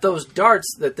 surmising that those darts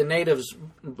that the natives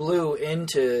blew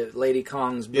into Lady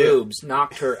Kong's boobs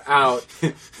knocked her out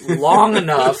long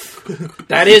enough.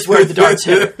 That is where the darts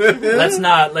hit her. Let's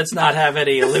not have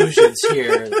any illusions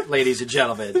here, ladies and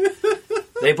gentlemen.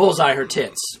 They bullseye her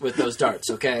tits with those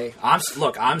darts, okay?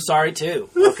 I'm sorry too,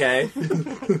 okay?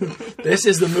 This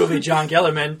is the movie John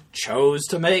Gellerman chose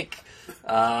to make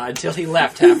until he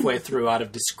left halfway through out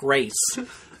of disgrace.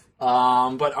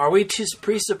 But are we to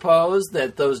presuppose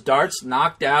that those darts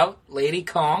knocked out Lady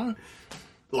Kong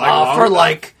for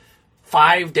like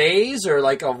 5 days or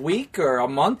like a week or a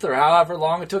month or however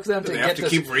long it took them to They get have to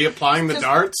this? keep reapplying the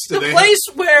darts? The place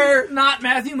where not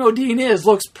Matthew Modine is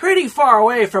looks pretty far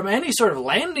away from any sort of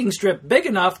landing strip big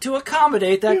enough to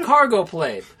accommodate that cargo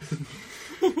plane.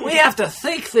 We have to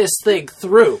think this thing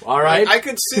through, all right? I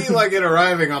could see like it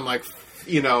arriving on like,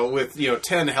 with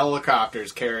 10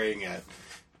 helicopters carrying it.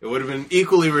 It would have been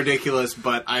equally ridiculous,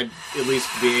 but I'd at least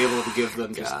be able to give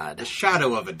them just a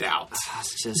shadow of a doubt.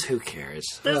 It's just, who cares?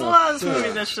 There's a lot of this movie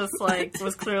that's just like,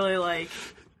 was clearly like,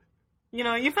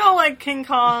 you felt like King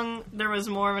Kong, there was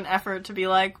more of an effort to be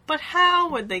like, but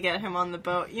how would they get him on the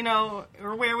boat?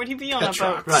 Or where would he be on a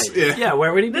boat? Right. Yeah,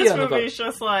 where would he be on the boat? This movie's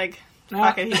just like,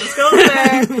 fuck it, he just goes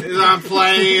there. He's on a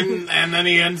plane, and then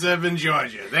he ends up in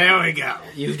Georgia. There we go.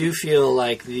 You do feel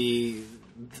like the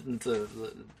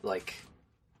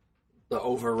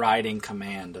overriding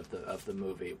command of the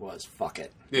movie was fuck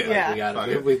it.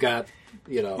 Yeah. We've got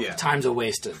time's a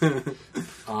wasted.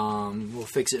 We'll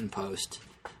fix it in post.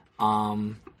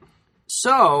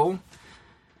 So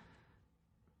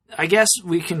I guess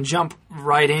we can jump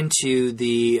right into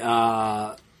the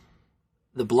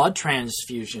blood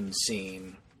transfusion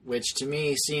scene, which to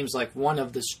me seems like one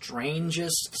of the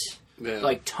strangest,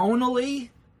 like tonally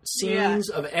scenes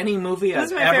of any movie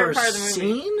I've ever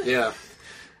seen. Yeah.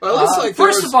 Well,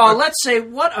 first of all, let's say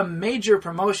what a major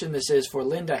promotion this is for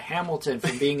Linda Hamilton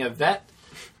from being a vet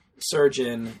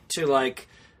surgeon to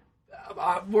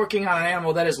working on an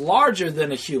animal that is larger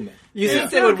than a human. You think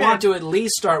they would want to at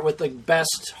least start with the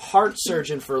best heart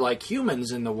surgeon for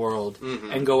humans in the world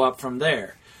and go up from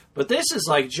there. But this is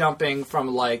like jumping from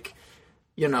a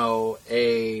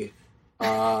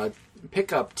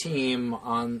pickup team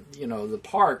on the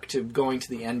park to going to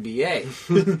the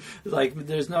NBA.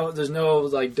 There's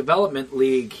no development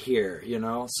league here,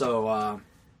 so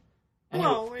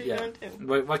Well, what are you going to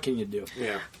do? What can you do?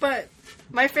 Yeah. But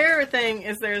my favorite thing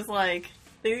is there's they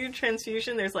do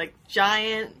transfusion, there's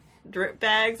giant drip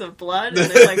bags of blood,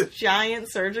 and there's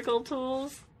giant surgical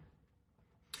tools.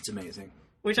 It's amazing.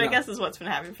 Which I guess is what's been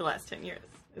happening for the last 10 years.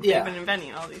 Yeah. They've been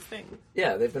inventing all these things.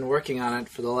 Yeah, they've been working on it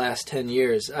for the last 10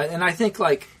 years. And I think,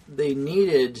 they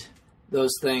needed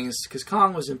those things, because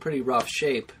Kong was in pretty rough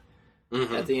shape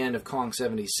at the end of Kong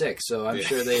 76, so I'm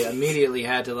sure they immediately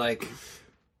had to,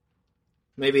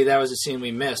 maybe that was a scene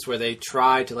we missed, where they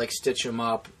tried to, stitch him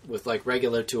up with,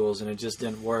 regular tools, and it just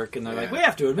didn't work, and they're we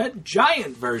have to invent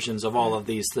giant versions of all of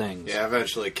these things. Yeah,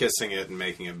 eventually kissing it and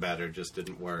making it better just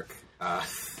didn't work.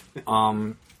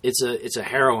 It's a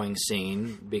harrowing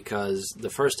scene because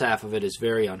the first half of it is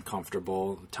very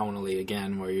uncomfortable tonally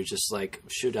again, where you're just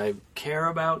should I care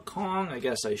about Kong? I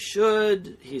guess I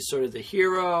should. He's sort of the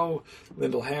hero.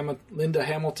 Linda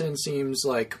Hamilton seems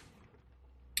like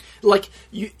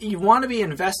you want to be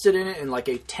invested in it in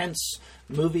a tense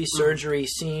movie surgery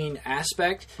scene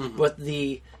aspect, but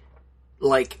the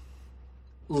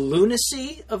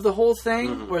lunacy of the whole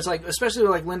thing, where it's especially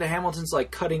Linda Hamilton's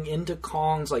cutting into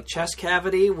Kong's chest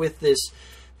cavity with this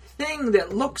thing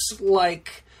that looks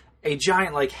like a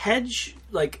giant hedge,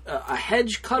 a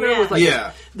hedge cutter with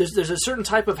there's a certain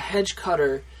type of hedge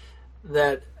cutter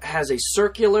that has a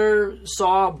circular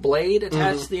saw blade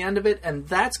attached to the end of it, and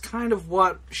that's kind of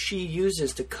what she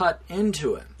uses to cut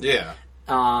into it. Yeah.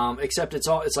 Except it's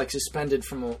suspended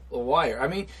from a wire. I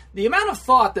mean, the amount of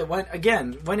thought that went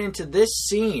into this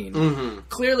scene.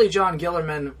 Clearly, John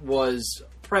Gillerman was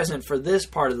present for this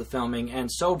part of the filming and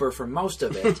sober for most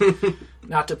of it.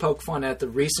 Not to poke fun at the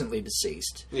recently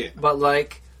deceased. Yeah. But,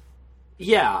 like,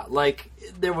 yeah, like,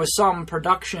 there was some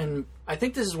production... I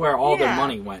think this is where all their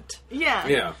money went. Yeah.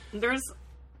 Yeah.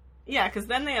 Yeah, because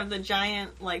then they have the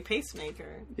giant, like,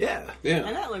 pacemaker. Yeah. Yeah.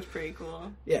 And that looked pretty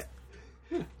cool. Yeah.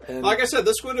 And Like I said,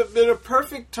 this would have been a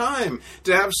perfect time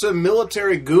to have some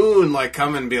military goon like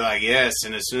come and be like, yes,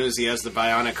 and as soon as he has the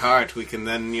bionic heart, we can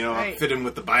then, Right. fit him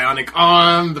with the bionic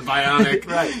arm, the bionic,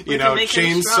 Right. make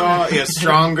him chainsaw,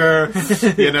 stronger,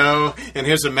 and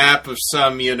here's a map of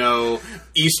some,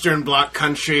 Eastern Bloc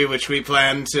country which we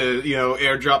plan to,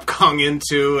 airdrop Kong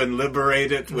into and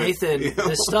liberate it. Nathan,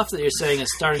 the stuff that you're saying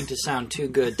is starting to sound too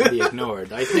good to be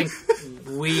ignored. I think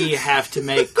we have to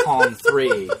make Kong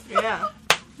 3 Yeah.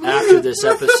 after this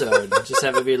episode. Just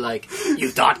have it be like, you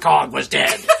thought Kong was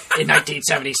dead in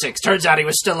 1976. Turns out he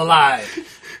was still alive.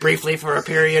 Briefly for a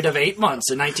period of 8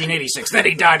 months in 1986. Then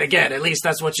he died again. At least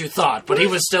that's what you thought. But he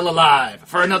was still alive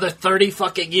for another 30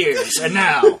 fucking years. And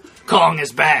now, Kong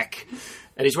is back.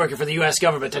 And he's working for the U.S.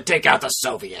 government to take out the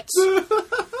Soviets.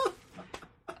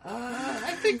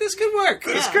 I think this could work.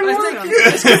 This could work.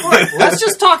 Let's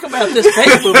just talk about this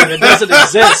fake movie that doesn't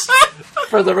exist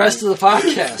for the rest of the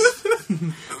podcast.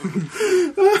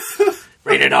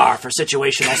 Rated R for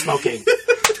situational smoking.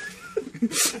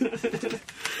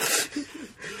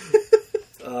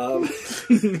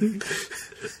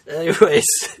 Anyways,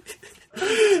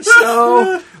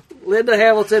 so Linda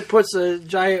Hamilton puts a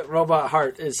giant robot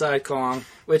heart inside Kong,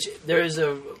 which there is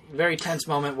a very tense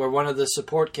moment where one of the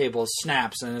support cables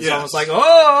snaps, and it's almost like,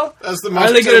 oh, that's the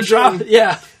most are they going to tension. drop?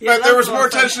 Yeah. But there was more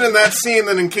tension in that scene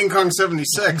than in King Kong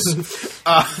 76.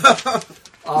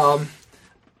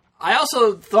 I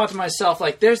also thought to myself,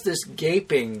 like, there's this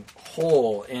gaping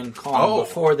hole in Kong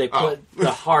before they put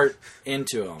the heart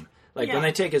into him. Like, when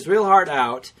they take his real heart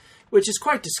out, which is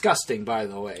quite disgusting, by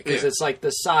the way, because it's like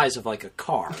the size of, like, a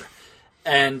car.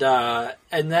 And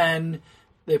then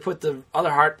they put the other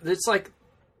heart, it's like,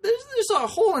 there's a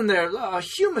hole in there a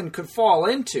human could fall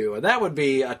into, and that would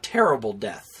be a terrible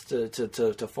death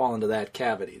to fall into that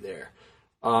cavity there.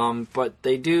 But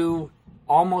they do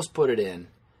almost put it in,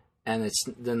 and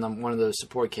then one of the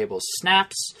support cables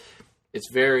snaps. It's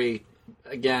very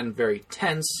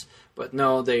tense, but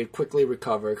no, they quickly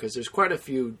recover because there's quite a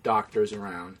few doctors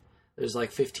around. There's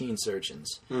like 15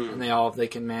 surgeons, and they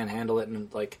can manhandle it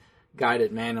and like guide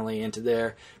it manually into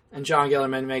there. And John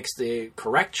Gellerman makes the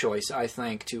correct choice, I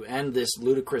think, to end this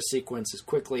ludicrous sequence as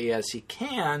quickly as he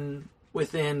can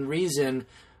within reason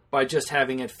by just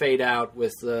having it fade out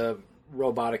with the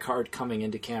robotic heart coming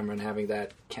into camera and having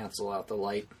that cancel out the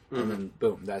light. And then,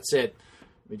 boom, that's it.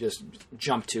 We just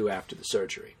jump to after the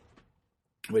surgery,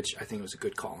 which I think was a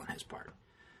good call on his part.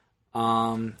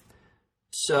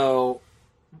 So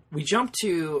we jump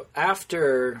to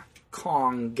after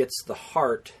Kong gets the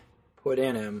heart put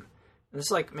in him. And it's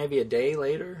like maybe a day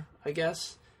later, I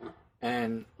guess.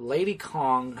 And Lady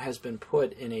Kong has been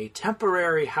put in a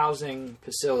temporary housing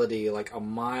facility like a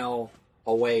mile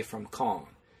away from Kong.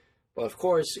 But of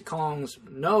course, Kong's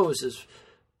nose is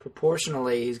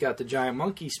proportionally, he's got the giant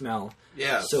monkey smell.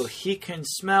 Yes. So he can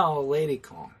smell Lady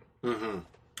Kong. Mm-hmm.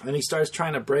 And he starts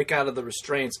trying to break out of the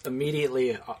restraints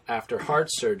immediately after heart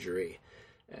surgery.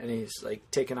 And he's like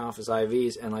taking off his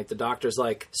IVs, and like the doctor's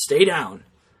like, stay down.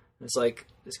 And it's like,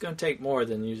 it's going to take more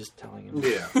than you just telling him.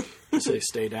 Yeah. To say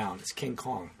stay down. It's King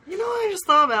Kong. You know what I just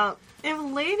thought about? If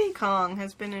Lady Kong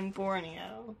has been in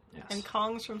Borneo, and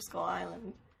Kong's from Skull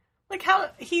Island, like how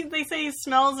they say his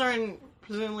smells are in,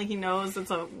 presumably he knows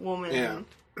it's a woman.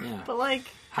 Yeah. But like,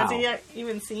 has he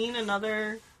even seen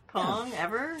another Kong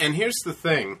ever? And here's the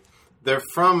thing. They're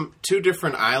from two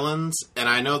different islands, and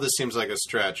I know this seems like a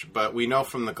stretch, but we know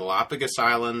from the Galapagos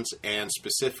Islands and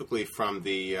specifically from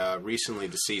the recently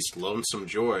deceased Lonesome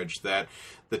George that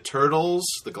the turtles,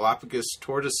 the Galapagos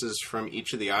tortoises from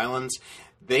each of the islands,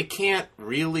 they can't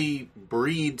really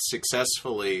breed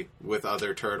successfully with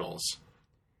other turtles.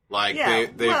 Like, they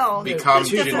become...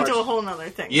 This gets into a whole other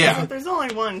thing. Yeah. If there's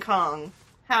only one Kong,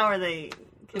 how are they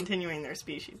continuing their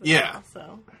species?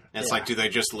 So... And it's like, do they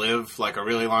just live like a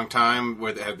really long time?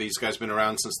 Where have these guys been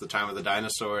around since the time of the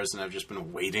dinosaurs and have just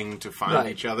been waiting to find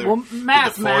each other? Well, Did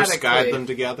the Force guide them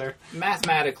together?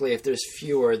 Mathematically, if there's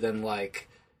fewer than like,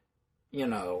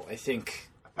 I think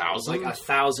 1,000, like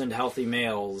 1,000 healthy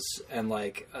males and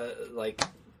like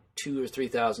 2,000 or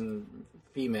 3,000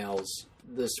 females,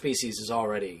 the species is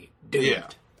already doomed. Yeah.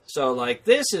 So like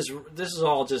this is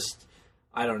all just,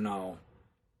 I don't know.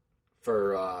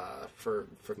 For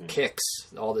kicks,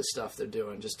 all this stuff they're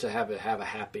doing, just to have a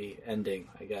happy ending,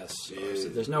 I guess.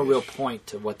 There's no real point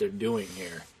to what they're doing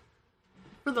here.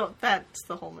 That's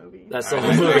the whole movie. That's the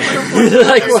whole movie.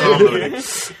 That's the whole movie.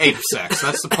 Ape sex.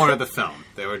 That's the point of the film.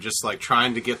 They were just like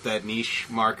trying to get that niche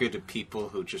market of people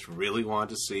who just really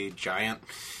wanted to see giant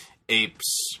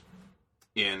apes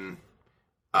in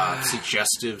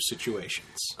suggestive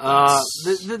situations.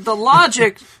 The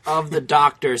logic of the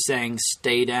doctor saying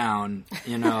 "stay down,"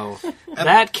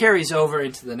 that carries over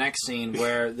into the next scene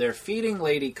where they're feeding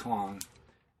Lady Kong,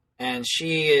 and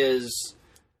she's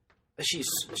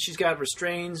got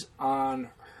restraints on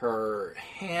her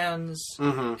hands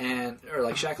or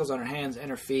like shackles on her hands and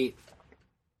her feet,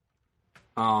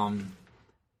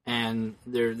 and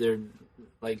they're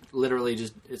like literally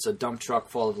just it's a dump truck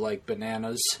full of like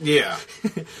bananas. Yeah.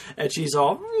 And she's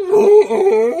all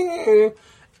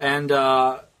and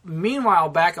meanwhile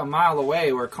back a mile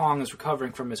away where Kong is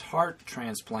recovering from his heart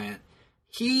transplant,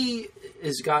 he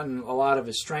has gotten a lot of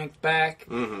his strength back,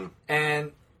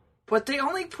 but they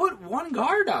only put one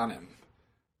guard on him.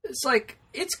 It's like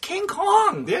it's King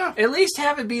Kong. Yeah. At least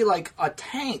have it be like a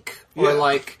tank or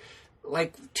like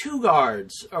two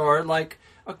guards or like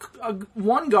a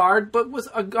one guard, but with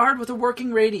a guard with a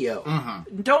working radio.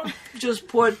 Don't just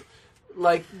put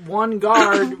like one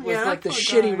guard with like the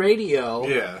shitty radio.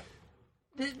 Yeah.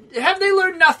 Have they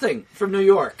learned nothing from New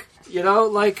York? Anyways.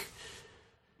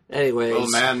 Will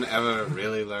man ever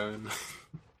really learn?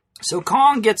 So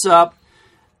Kong gets up.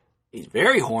 He's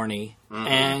very horny,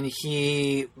 and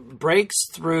he breaks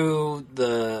through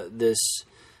this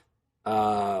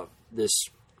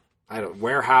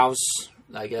warehouse,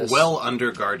 I guess. Well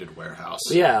underguarded warehouse.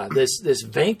 Yeah, this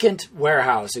vacant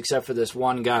warehouse, except for this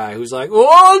one guy who's like,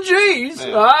 "Oh, jeez,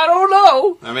 I don't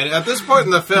know." I mean, at this point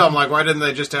in the film, like, why didn't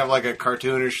they just have like a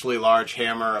cartoonishly large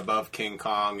hammer above King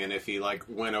Kong, and if he like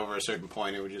went over a certain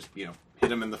point, it would just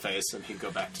hit him in the face, and he'd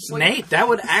go back to sleep. Nate, that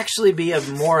would actually be a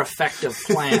more effective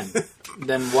plan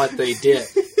than what they did.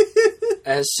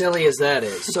 As silly as that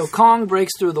is. So Kong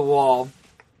breaks through the wall,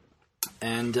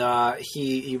 and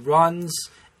he runs,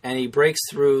 and he breaks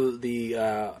through the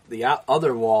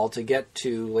other wall to get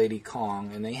to Lady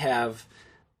Kong, and they have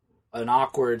an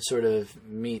awkward sort of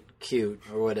meet cute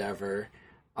or whatever.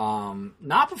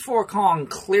 Not before Kong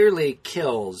clearly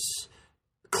kills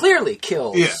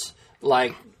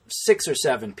like 6 or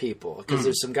 7 people, because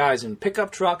there's some guys in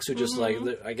pickup trucks who just like,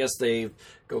 I guess they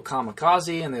go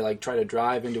kamikaze and they like try to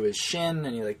drive into his shin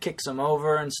and he like kicks him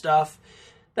over and stuff.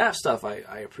 That stuff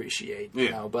I appreciate,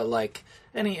 but like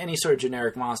any sort of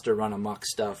generic monster run amok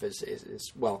stuff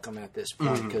is welcome at this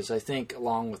point, because I think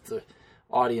along with the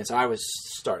audience I was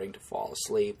starting to fall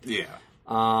asleep. Yeah.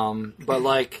 But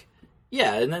like,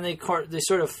 yeah, and then they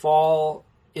sort of fall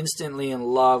instantly in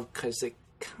love because they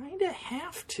kind of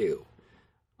have to.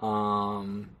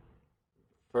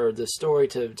 For the story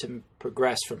to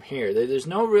progress from here. There's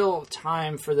no real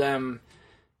time for them,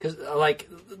 because like,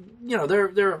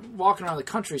 they're walking around the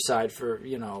countryside for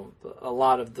a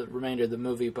lot of the remainder of the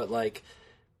movie, but like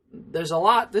there's a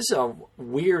lot. This is a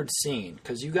weird scene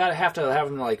because you have to have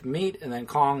them like meet, and then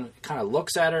Kong kind of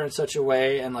looks at her in such a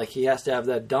way, and like he has to have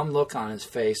that dumb look on his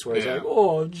face where he's like,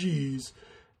 "Oh, jeez,"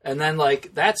 and then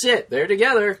like that's it. They're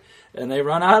together, and they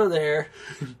run out of there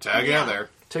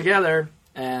together,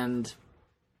 and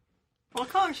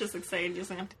Kong's just excited. He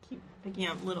doesn't have to keep picking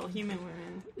up little human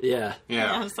women. Yeah.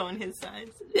 Have someone his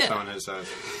size. Yeah. Someone his size.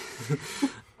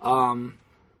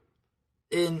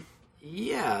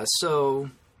 So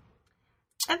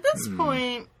at this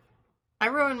point, I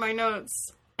wrote in my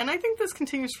notes, and I think this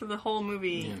continues for the whole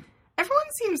movie. Yeah.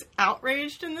 Everyone seems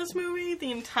outraged in this movie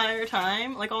the entire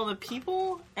time, like all the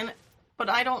people, but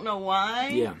I don't know why.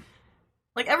 Yeah.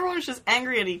 Like, everyone's just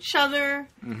angry at each other,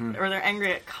 or they're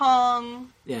angry at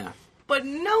Kong. Yeah. But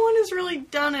no one has really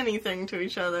done anything to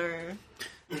each other.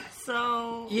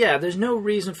 So... Yeah, there's no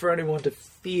reason for anyone to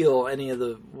feel any of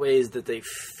the ways that they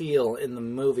feel in the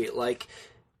movie. Like,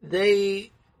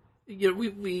 we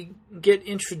get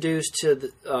introduced to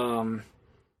the,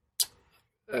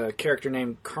 a character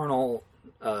named Colonel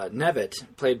Nevitt,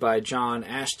 played by John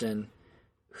Ashton,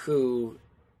 who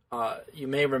you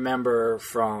may remember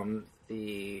from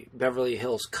the Beverly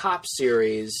Hills Cop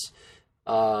series.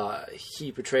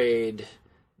 He portrayed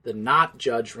the not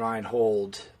Judge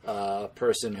Reinhold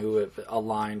person who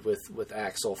aligned with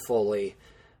Axel Foley.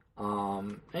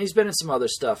 And he's been in some other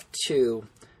stuff too.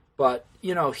 But,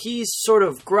 he's sort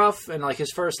of gruff, and like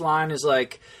his first line is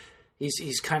like,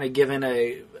 he's kind of given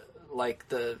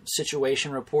the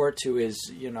situation report to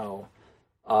his,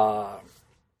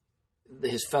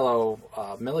 his fellow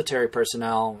military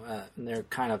personnel, and they're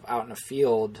kind of out in a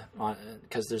field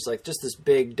because there's like just this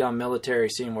big dumb military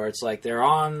scene where it's like they're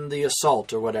on the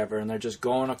assault or whatever, and they're just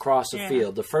going across a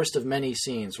field. The first of many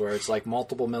scenes where it's like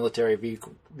multiple military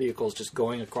vehicles just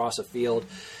going across a field,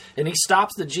 and he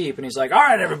stops the Jeep and he's like, "All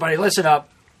right, everybody, listen up.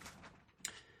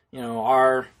 You know,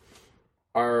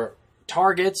 our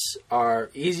targets are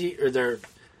easy, or they're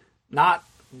not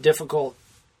difficult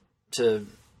to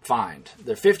find.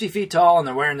 They're 50 feet tall and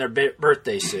they're wearing their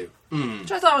birthday suit."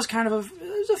 Which I thought was kind of it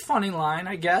was a funny line,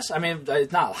 I guess. I mean,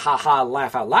 it's not ha-ha,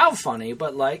 laugh out loud funny,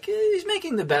 but like he's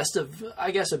making the best of,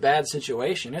 I guess, a bad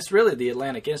situation. It's really the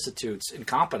Atlantic Institute's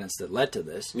incompetence that led to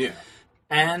this. Yeah.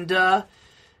 And,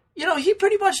 you know, he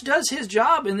pretty much does his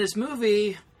job in this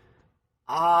movie.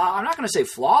 I'm not going to say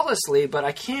flawlessly, but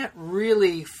I can't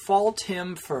really fault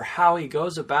him for how he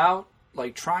goes about,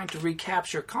 like, trying to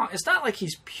recapture It's not like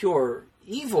he's pure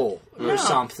evil or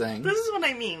something. This is what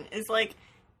I mean. It's like,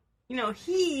 you know,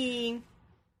 he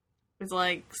is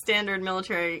like standard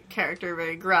military character,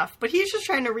 very gruff, but he's just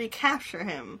trying to recapture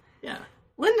him. Yeah.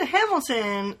 Linda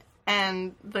Hamilton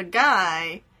and the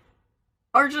guy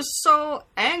are just so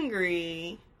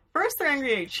angry. First, they're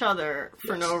angry at each other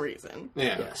for no reason.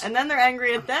 Yeah. Yes. And then they're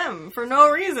angry at them for no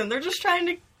reason. They're just trying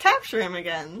to capture him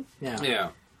again. Yeah. Yeah.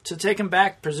 To take him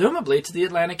back, presumably, to the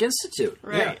Atlantic Institute.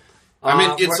 Right. Yeah. I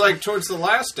mean, it's like towards the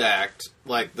last act,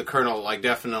 like the colonel, like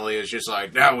definitely is just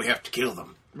like, now we have to kill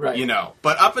them, Right. You know.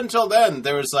 But up until then,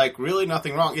 there was like really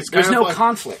nothing wrong. It's kind There's of no like,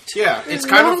 conflict. Yeah, There's it's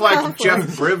kind no of like conflict.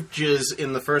 Jeff Bridges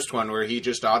in the first one, where he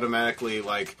just automatically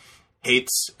like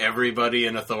hates everybody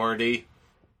in authority,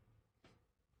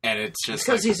 and it's just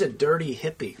Because like, he's a dirty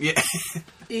hippie. yeah,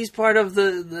 He's part of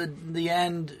the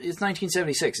end. It's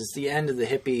 1976. It's the end of the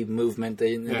hippie movement.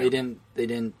 They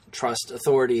didn't trust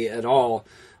authority at all.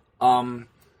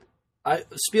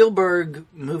 Spielberg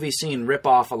movie scene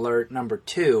ripoff alert number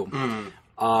 2.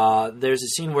 There's a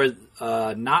scene where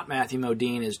not Matthew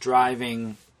Modine is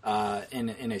driving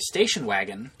in a station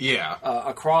wagon. yeah,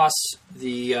 Across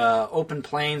the open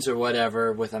plains or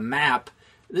whatever with a map.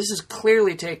 This is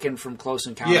clearly taken from Close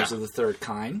Encounters of the Third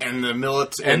Kind. and the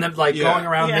military, And then, like, going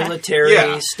around Yeah. military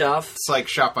Yeah. stuff. It's like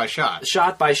shot by shot.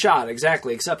 Shot by shot,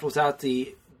 exactly. Except without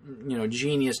the, you know,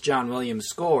 genius John Williams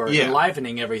score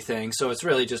enlivening everything. So it's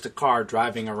really just a car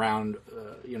driving around,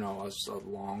 you know, a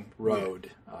long road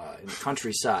in the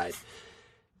countryside.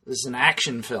 This is an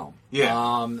action film.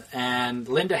 Yeah. And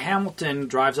Linda Hamilton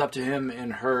drives up to him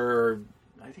in her,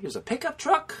 I think it was a pickup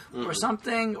truck or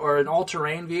something, or an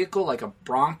all-terrain vehicle, like a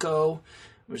Bronco,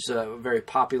 which is a very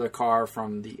popular car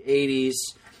from the 80s.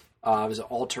 It was an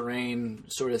all-terrain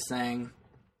sort of thing.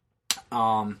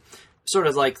 Sort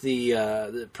of like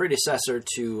the predecessor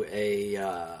to a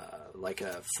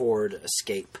Ford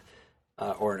Escape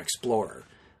or an Explorer.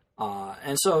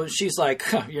 And so she's like,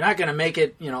 "You're not going to make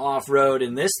it, you know, off-road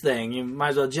in this thing. You might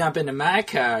as well jump into my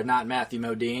car, not Matthew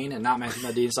Modine." And not Matthew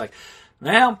Modine's like,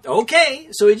 "Well, okay."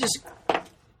 So he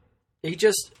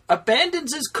just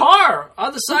abandons his car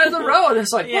on the side of the road. And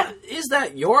it's like, what, is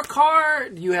that your car?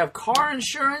 Do you have car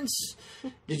insurance?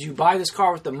 Did you buy this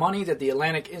car with the money that the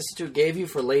Atlantic Institute gave you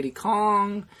for Lady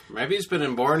Kong? Maybe he's been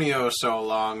in Borneo so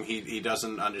long he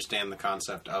doesn't understand the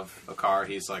concept of a car.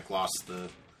 He's like lost the.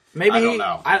 Maybe I don't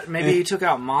know. Maybe he took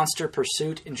out Monster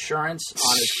Pursuit insurance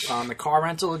on the car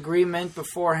rental agreement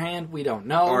beforehand. We don't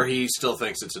know. Or he still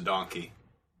thinks it's a donkey.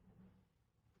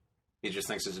 He just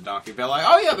thinks it's a donkey. They're like,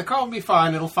 oh yeah, the car will be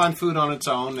fine. It'll find food on its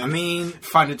own and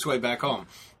find its way back home.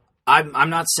 I'm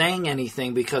not saying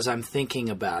anything because I'm thinking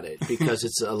about it, because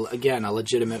it's, again, a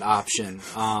legitimate option.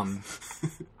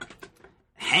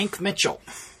 Hank Mitchell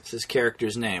is his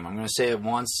character's name. I'm going to say it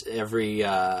once every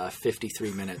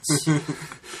 53 minutes.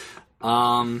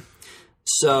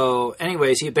 So,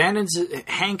 anyways,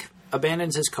 Hank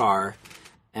abandons his car,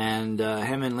 and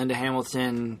him and Linda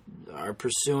Hamilton are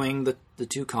pursuing the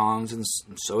two Kongs, and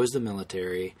so is the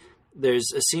military.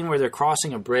 There's a scene where they're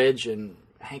crossing a bridge, and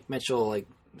Hank Mitchell, like,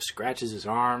 scratches his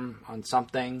arm on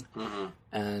something,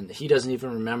 and he doesn't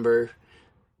even remember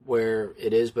where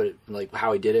it is, but like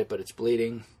how he did it, but it's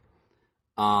bleeding.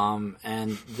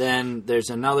 And then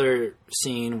there's another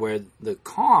scene where the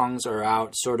Kongs are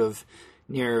out sort of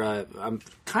near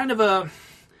kind of a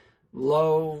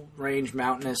low-range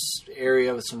mountainous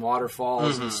area with some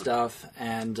waterfalls and stuff,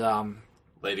 and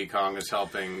Lady Kong is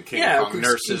helping King Kong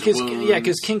nurse his wounds. Yeah,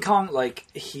 because King Kong, like,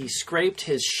 he scraped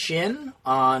his shin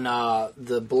on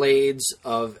the blades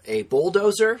of a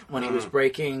bulldozer when he was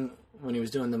when he was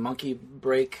doing the monkey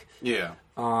break. Yeah.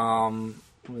 When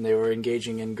they were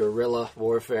engaging in guerrilla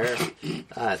warfare.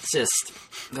 It's just...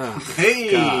 Hey!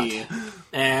 God.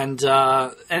 And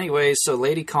anyway, so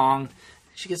Lady Kong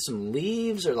she gets some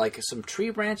leaves or like some tree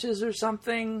branches or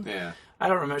something. Yeah. I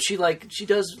don't remember. She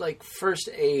does like first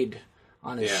aid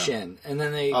on his shin, and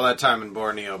then all that time in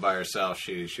Borneo by herself,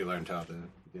 she learned how to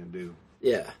do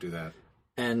that.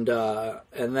 And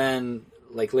then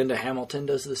like Linda Hamilton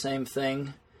does the same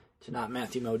thing to not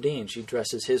Matthew Modine. She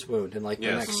dresses his wound in like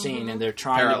the next scene, and they're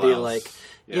trying to be like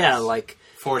like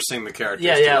forcing the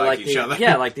characters to like each other.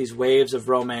 Yeah, like these waves of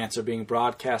romance are being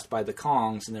broadcast by the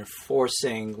Kongs, and they're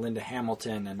forcing Linda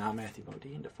Hamilton and not Matthew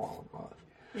Modine to fall in love.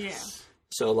 Yeah.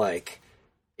 So like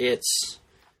it's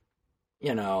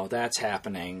that's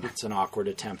happening. It's an awkward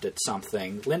attempt at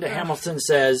something. Linda Hamilton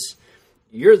says,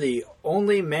 "You're the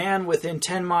only man within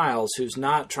 10 miles who's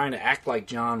not trying to act like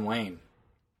John Wayne."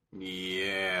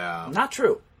 Yeah. Not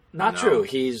true. Not true.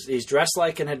 He's dressed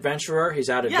like an adventurer. He's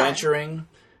out adventuring.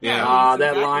 Yeah.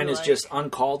 That line is just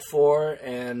uncalled for,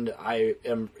 and I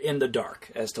am in the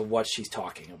dark as to what she's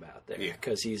talking about there.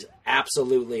 Because he's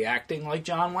absolutely acting like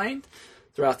John Wayne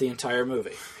throughout the entire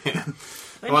movie. Yeah.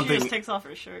 Then she just takes off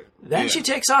her shirt. Then she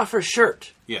takes off her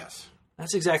shirt. Yes.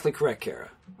 That's exactly correct, Cara.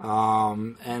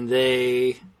 And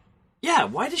they... Yeah,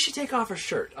 why did she take off her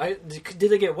shirt?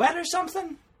 Did they get wet or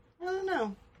something? I don't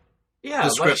know. Yeah,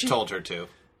 the script told her to.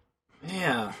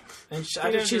 Yeah. And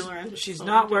she's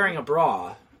not wearing a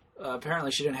bra. Apparently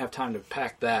she didn't have time to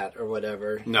pack that or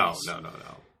whatever. No.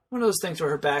 One of those things where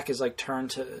her back is like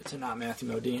turned to not Matthew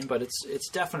Modine, but it's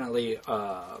definitely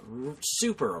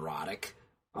super erotic.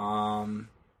 I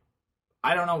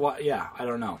don't know why. Yeah, I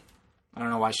don't know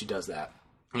why she does that.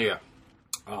 Yeah.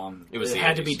 It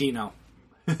had to be Dino.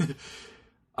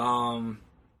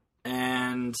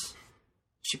 And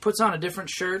she puts on a different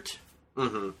shirt.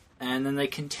 Mm-hmm. And then they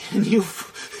continue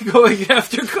going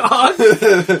after Kong.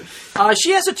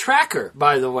 She has a tracker,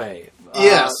 by the way.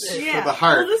 Yes, for the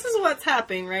heart. Well, this is what's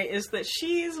happening, right? Is that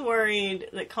she's worried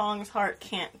that Kong's heart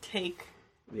can't take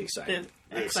the excitement.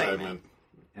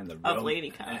 And of Lady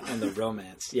Kong. And the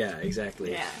romance. Yeah,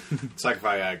 exactly. Yeah. It's like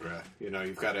Viagra.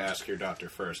 You've got to ask your doctor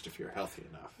first if you're healthy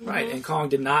enough. Right, and Kong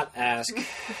did not ask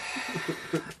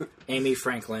Amy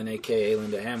Franklin, a.k.a.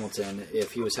 Linda Hamilton,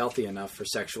 if he was healthy enough for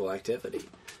sexual activity.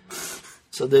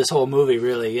 So this whole movie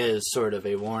really is sort of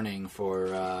a warning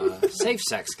for safe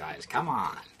sex, guys. Come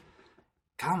on.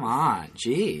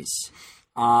 Jeez.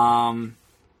 And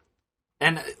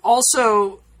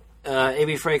also,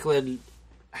 Amy Franklin...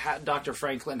 Dr.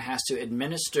 Franklin has to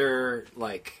administer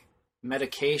like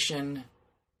medication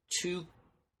to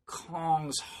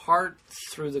Kong's heart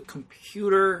through the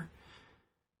computer,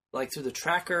 like through the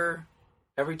tracker,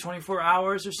 every 24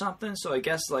 hours or something. So I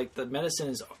guess like the medicine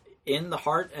is in the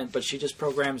heart, but she just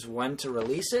programs when to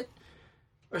release it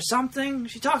or something.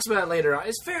 She talks about it later on.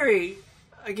 It's very,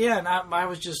 again, I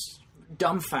was just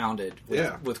dumbfounded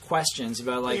with questions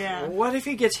about like, what if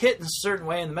he gets hit in a certain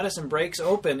way and the medicine breaks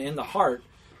open in the heart?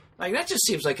 Like, that just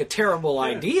seems like a terrible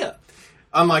idea.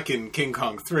 Unlike in King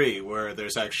Kong 3, where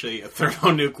there's actually a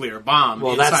thermonuclear bomb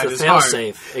that's inside the his heart.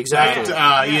 fail-safe. Exactly.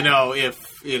 That,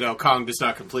 if Kong does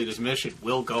not complete his mission,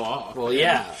 will go off. Well,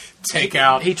 yeah. Take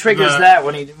out... He triggers that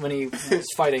when he was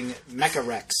fighting Mecha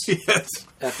Rex. Yes.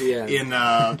 At the end. In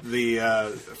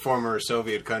the former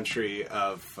Soviet country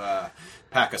of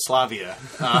Pakislavia.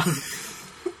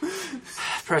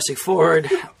 Pressing forward...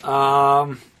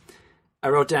 I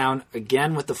wrote down,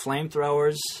 again with the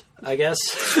flamethrowers, I guess.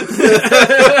 the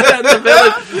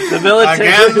military,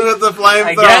 again with the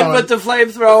flamethrowers. Again with the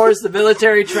flamethrowers. The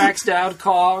military tracks down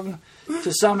Kong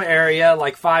to some area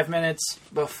like 5 minutes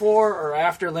before or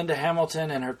after Linda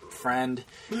Hamilton and her friend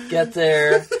get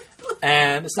there.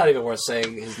 And it's not even worth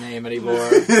saying his name anymore.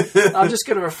 I'm just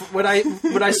going to... When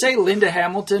I say Linda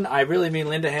Hamilton, I really mean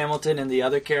Linda Hamilton and the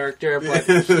other character, but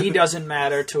he doesn't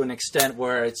matter to an extent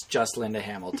where it's just Linda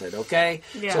Hamilton, okay?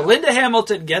 Yeah. So Linda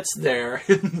Hamilton gets there,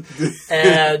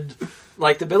 and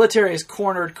like the military has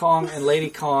cornered Kong and Lady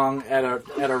Kong at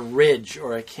a ridge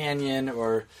or a canyon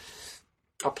or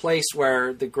a place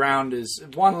where the ground is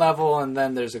one level and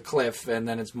then there's a cliff and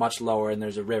then it's much lower and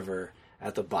there's a river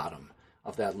at the bottom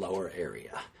of that lower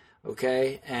area,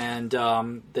 okay? And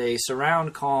they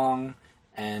surround Kong,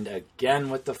 and again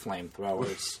with the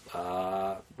flamethrowers,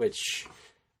 which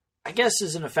I guess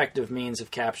is an effective means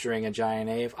of capturing a giant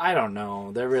ape. I don't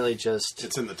know. They're really just...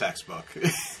 It's in the textbook.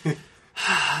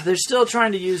 They're still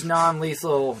trying to use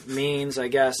non-lethal means, I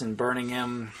guess, and burning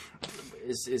him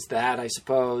is that, I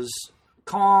suppose.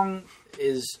 Kong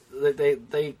is...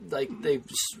 They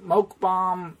smoke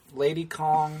bomb Lady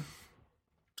Kong.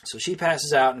 So she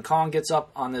passes out, and Kong gets up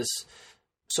on this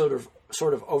sort of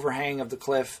overhang of the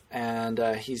cliff, and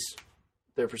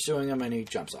they're pursuing him, and he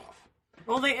jumps off.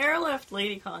 Well, they airlift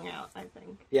Lady Kong out, I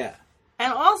think. Yeah.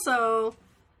 And also,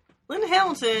 Linda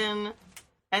Hamilton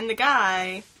and the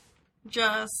guy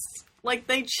just, like,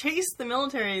 they chase the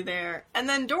military there, and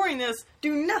then during this,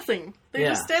 do nothing. They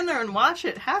just stand there and watch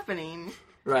it happening.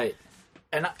 Right.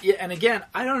 And again,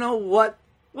 I don't know what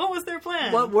was their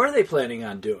plan? What were they planning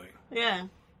on doing? Yeah.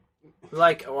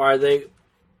 Like, are they...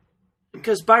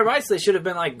 Because by rights, they should have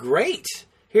been like, great.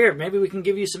 Here, maybe we can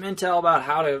give you some intel about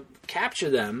how to capture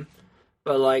them.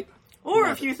 But, like... Or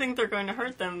if you think they're going to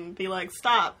hurt them, be like,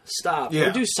 stop. Stop. Yeah.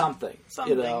 Or do something.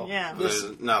 Something, you know? yeah.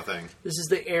 Nothing. This is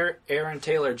the Aaron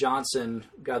Taylor Johnson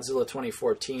Godzilla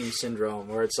 2014 syndrome,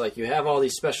 where it's like you have all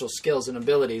these special skills and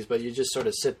abilities, but you just sort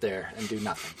of sit there and do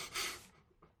nothing.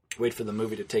 Wait for the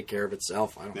movie to take care of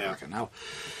itself. I don't fucking know.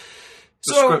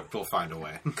 The script will find a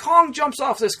way. Kong jumps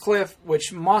off this cliff,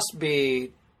 which must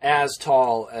be as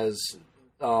tall as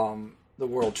the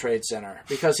World Trade Center,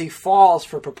 because he falls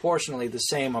for proportionally the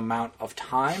same amount of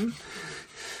time.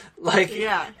 Like,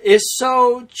 it's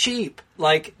so cheap.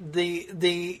 Like,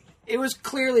 it was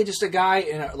clearly just a guy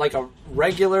in a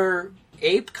regular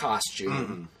ape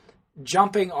costume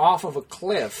jumping off of a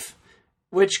cliff,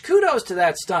 which kudos to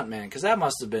that stuntman, because that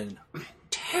must have been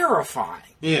terrifying.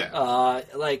 Yeah.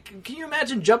 Like, can you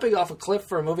imagine jumping off a cliff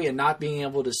for a movie and not being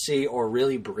able to see or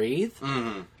really breathe?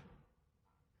 Mm-hmm.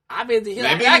 I mean, maybe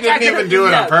he didn't even do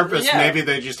it on purpose. Yeah. Maybe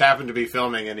they just happened to be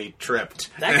filming and he tripped.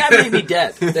 That guy may be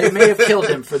dead. They may have killed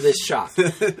him for this shot,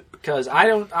 because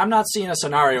I'm not seeing a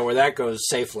scenario where that goes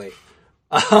safely.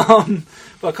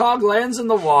 But Kong lands in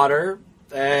the water,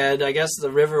 and I guess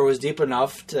the river was deep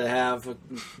enough to have a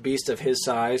beast of his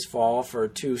size fall for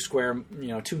 2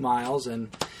 miles, and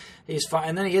he's fine.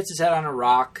 And then he hits his head on a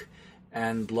rock,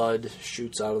 and blood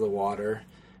shoots out of the water,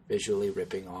 visually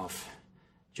ripping off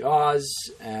Jaws,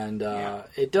 and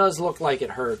it does look like it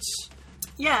hurts.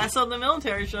 Yeah, so the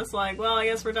military's just like, well, I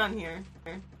guess we're done here.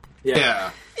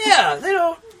 Yeah, they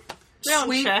don't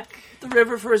sweep check the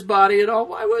river for his body at all.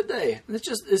 Why would they?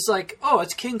 It's like, oh,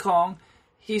 it's King Kong.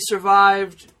 He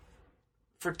survived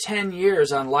for 10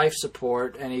 years on life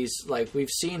support, and he's like, we've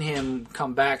seen him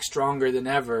come back stronger than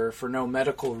ever for no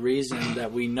medical reason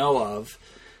that we know of.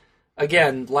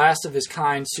 Again, last of his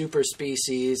kind super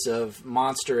species of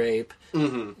monster ape.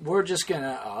 Mm-hmm. We're just going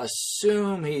to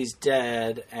assume he's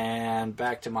dead and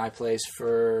back to my place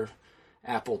for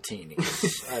apple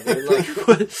teenies. I mean, like,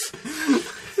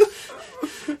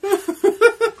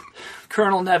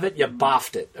 Colonel Nevitt, you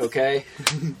boffed it, okay?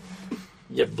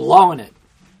 You're blowing it.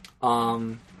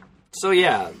 So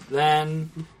yeah, then,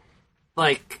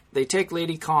 like, they take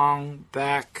Lady Kong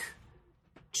back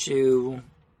to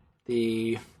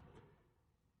the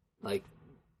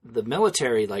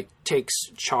military, like, takes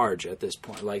charge at this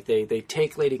point. Like, they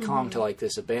take Lady Kong to, like,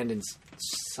 this abandoned,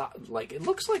 like, it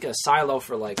looks like a silo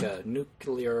for, like, a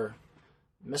nuclear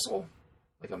missile.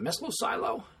 Like a missile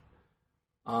silo.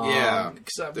 Yeah.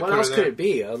 What else could it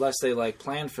be? Unless they, like,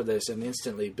 planned for this and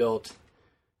instantly built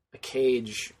a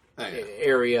cage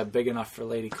area big enough for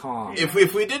Lady Kong. If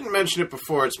we didn't mention it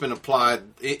before, it's been implied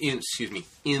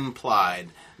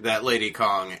that Lady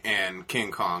Kong and King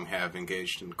Kong have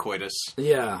engaged in coitus.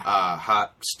 Yeah.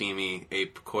 Hot, steamy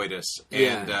ape coitus.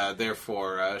 And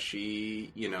therefore,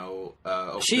 she, over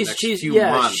the next few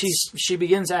months... she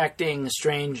begins acting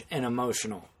strange and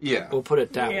emotional. Yeah. We'll put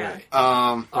it that way.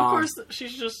 Of course,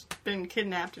 she's just been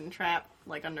kidnapped and trapped,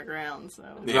 like, underground, so...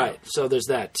 Yeah. Right, so there's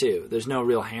that, too. There's no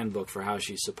real handbook for how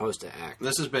she's supposed to act.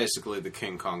 This is basically the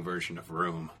King Kong version of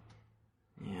Room.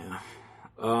 Yeah.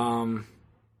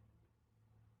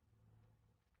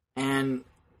 And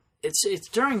it's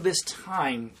during this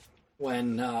time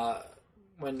when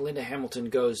Linda Hamilton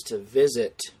goes to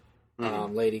visit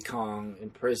Lady Kong in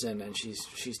prison, and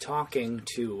she's talking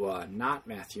to not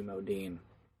Matthew Modine.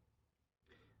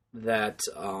 That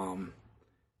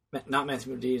not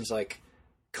Matthew Modine's like,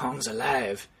 Kong's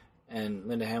alive, and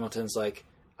Linda Hamilton's like,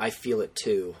 I feel it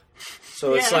too.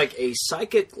 So it's like a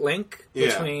psychic link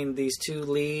between these two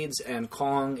leads, and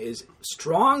Kong is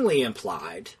strongly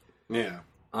implied. Yeah.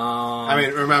 I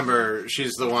mean, remember,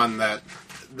 she's the one that...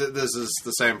 this is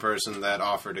the same person that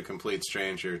offered a complete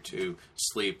stranger to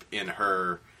sleep in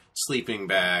her sleeping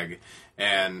bag,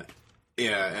 and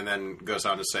then goes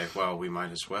on to say, well, we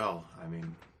might as well. I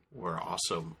mean, we're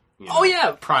also,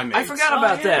 primates. I forgot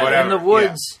about that. Whatever. In the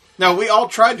woods. Yeah. No, we all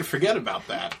tried to forget about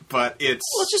that, but it's...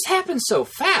 Well, it just happened so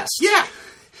fast. Yeah.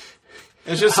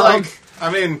 It's just like,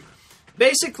 I mean...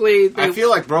 Basically... I feel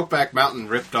like Brokeback Mountain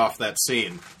ripped off that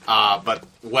scene, but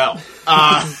well.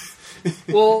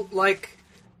 Well, like...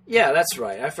 Yeah, that's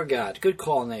right. I forgot. Good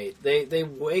call, Nate. They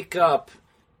wake up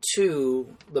to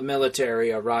the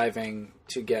military arriving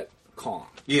to get Kong.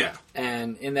 Yeah.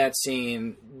 And in that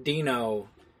scene, Dino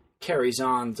carries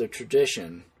on the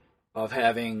tradition of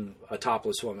having a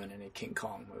topless woman in a King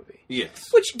Kong movie. Yes.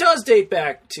 Which does date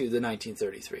back to the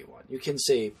 1933 one. You can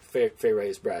see Fay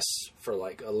Wray's breasts for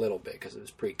like a little bit because it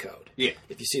was pre-code. Yeah.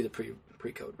 If you see the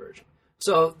pre-code version.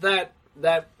 So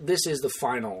this is the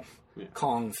final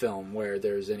Kong film where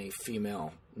there's any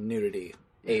female nudity,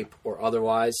 ape or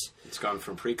otherwise. It's gone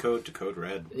from pre-code to code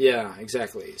red. Yeah,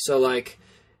 exactly. So like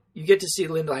you get to see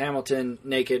Linda Hamilton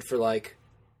naked for like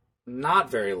not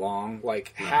very long,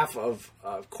 like half of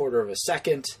a quarter of a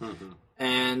second,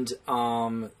 and it's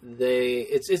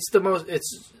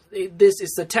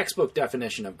the textbook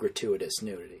definition of gratuitous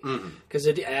nudity because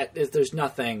there's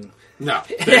nothing. No,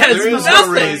 there is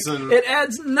no reason. It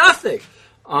adds nothing.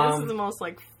 This is the most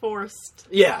like forced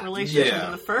relationship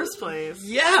in the first place.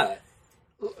 Yeah.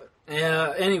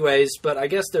 Anyways, but I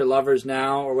guess they're lovers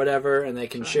now or whatever, and they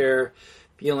can share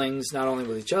feelings not only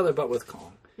with each other but with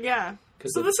Kong. Yeah.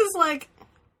 So this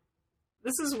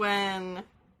is when,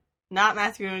 not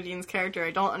Matthew Modine's character,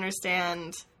 I don't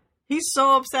understand. He's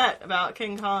so upset about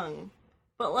King Kong.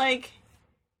 But, like,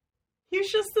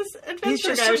 he's just this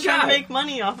adventure guy who's trying to make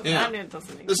money off of that, and it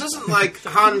doesn't make sense. This isn't like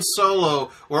Han Solo,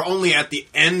 where only at the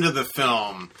end of the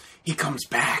film, he comes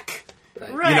back.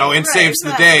 Right, and saves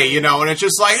the day, and it's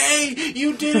just like, hey,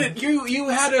 you did it. You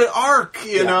had an arc,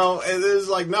 and it's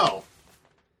like, no.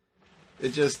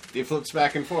 It flips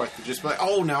back and forth. It's just like,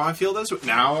 oh, now I feel this way.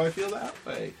 Now I feel that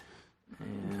way.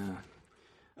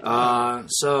 Yeah.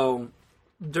 So,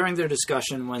 during their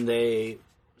discussion, when they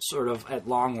sort of, at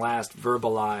long last,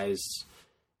 verbalized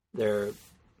their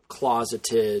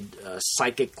closeted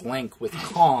psychic link with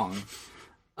Kong,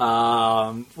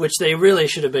 which they really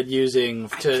should have been using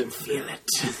to feel it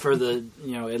for the,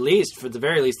 at least, for the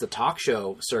very least, the talk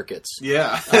show circuits.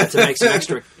 Yeah. To make some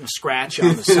extra scratch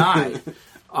on the side.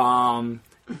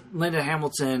 Linda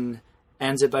Hamilton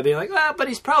ends it by being like, but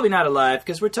he's probably not alive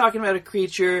because we're talking about a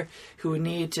creature who would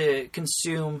need to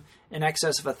consume in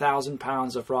excess of 1,000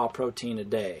 pounds of raw protein a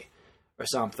day or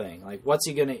something. Like, what's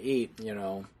he going to eat?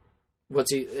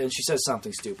 What's he? And she says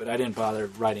something stupid. I didn't bother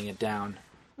writing it down.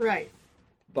 Right.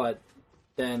 But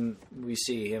then we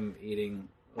see him eating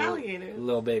alligator,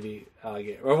 little baby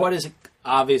alligator, or what is it?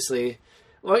 Obviously,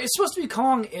 well, it's supposed to be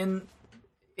Kong in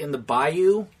the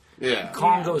bayou. Yeah.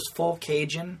 Kong goes full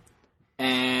Cajun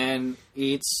and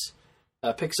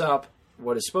picks up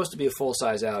what is supposed to be a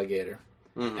full-size alligator.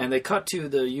 Mm-hmm. And they cut to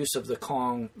the use of the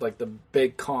Kong, like the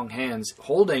big Kong hands,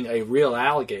 holding a real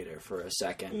alligator for a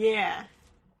second. Yeah.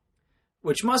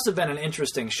 Which must have been an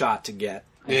interesting shot to get,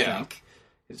 I think.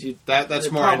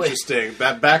 That's more interesting.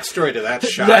 That backstory to that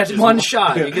shot. That one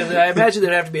shot. Because I imagine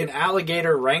there'd have to be an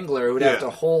alligator wrangler who would have to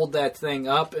hold that thing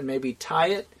up and maybe tie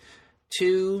it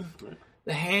to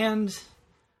the hand.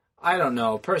 I don't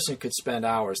know. A person could spend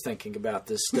hours thinking about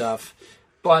this stuff.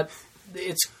 But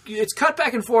it's cut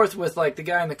back and forth with like the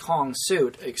guy in the Kong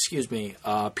suit.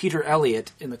 Peter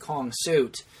Elliott in the Kong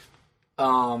suit.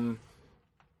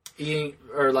 Eating,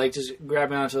 or like just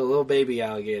grabbing onto a little baby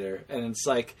alligator. And it's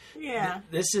like,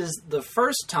 this is the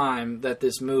first time that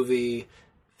this movie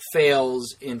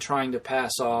fails in trying to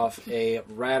pass off a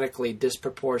radically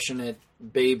disproportionate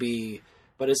baby,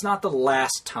 but it's not the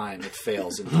last time it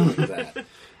fails in doing that.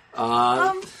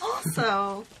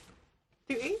 Also,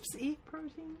 do apes eat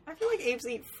protein? I feel like apes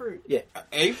eat fruit. Yeah.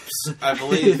 Apes, I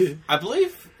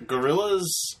believe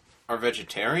gorillas are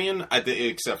vegetarian,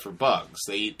 except for bugs.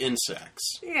 They eat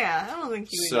insects. Yeah, I don't think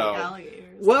you would eat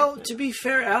alligators. Well, to be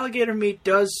fair, alligator meat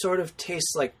does sort of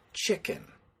taste like chicken.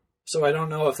 So I don't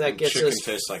know if that gets us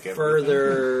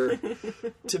further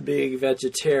to being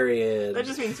vegetarian. That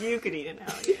just means you could eat an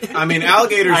alligator. I mean,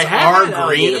 alligators are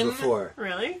green. Before.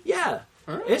 Really? Yeah.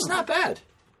 Oh. It's not bad.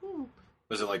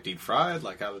 Was it like deep fried?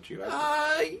 Like how did you have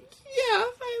it? Yeah.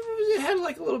 It had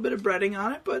like a little bit of breading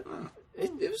on it, but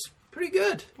it was pretty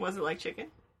good. Was it like chicken?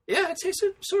 Yeah, it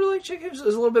tasted sort of like chicken. It was a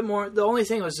little bit more. The only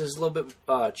thing was just a little bit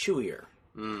chewier.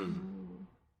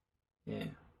 Yeah.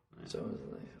 So it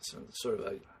was sort of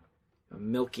a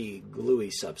milky,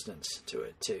 gluey substance to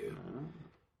it too.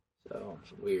 So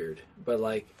it's weird, but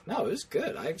like, no, it was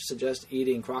good. I suggest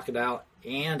eating crocodile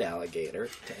and alligator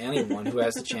to anyone who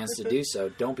has the chance to do so.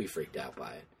 Don't be freaked out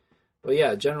by it. But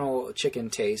yeah, general chicken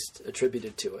taste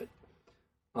attributed to it.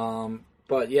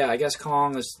 But yeah, I guess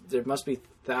there must be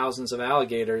thousands of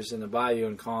alligators in the bayou,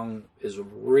 and Kong is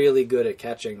really good at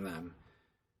catching them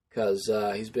because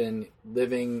he's been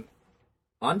living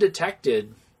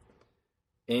undetected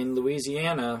in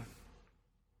Louisiana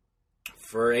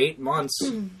for 8 months,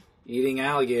 eating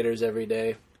alligators every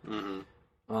day.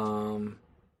 Mm-hmm.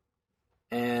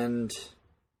 And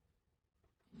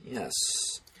yes,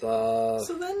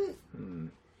 so then,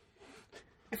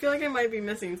 feel like I might be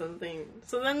missing something.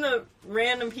 So then the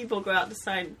random people go out and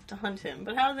decide to hunt him.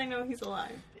 But how do they know he's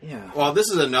alive? Yeah. Well,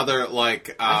 this is another,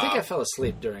 like... I think I fell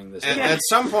asleep during this. At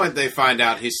some point, they find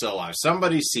out he's still alive.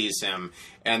 Somebody sees him,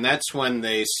 and that's when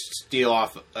they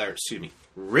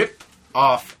rip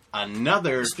off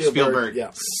another Spielberg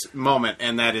moment,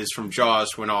 and that is from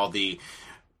Jaws, when all the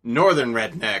northern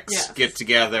rednecks get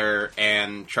together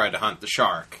and try to hunt the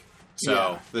shark.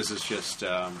 So this is just...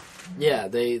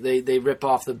 they rip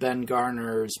off the Ben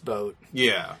Garner's boat.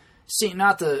 Yeah.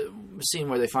 Not the scene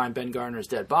where they find Ben Garner's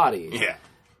dead body. Yeah.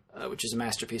 Which is a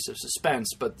masterpiece of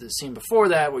suspense, but the scene before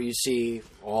that, where you see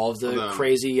all of the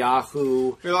crazy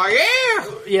Yahoo... You're like, yeah!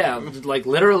 Yeah, like,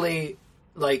 literally,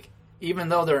 like, even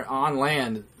though they're on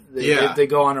land, they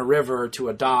go on a river to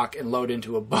a dock and load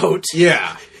into a boat.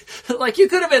 Yeah. Like, you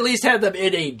could have at least had them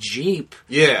in a Jeep.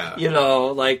 Yeah. You know,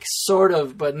 like, sort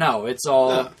of, but no, it's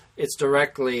all... It's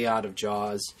directly out of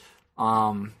Jaws. We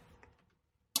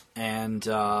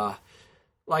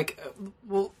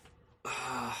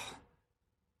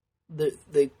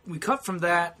cut from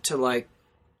that to, like,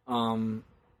 not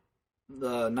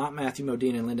Matthew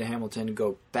Modine and Linda Hamilton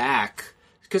go back.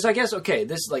 Because I guess, okay,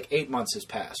 this is like 8 months has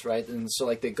passed, right? And so,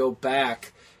 like, they go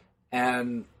back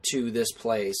and to this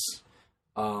place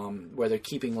where they're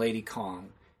keeping Lady Kong.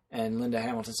 And Linda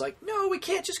Hamilton's like, no, we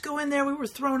can't just go in there. We were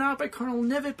thrown out by Colonel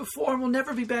Nivet before, and we'll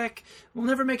never be back. We'll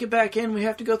never make it back in. We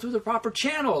have to go through the proper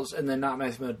channels. And then not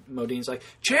Matthew Modine's like,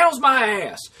 channels my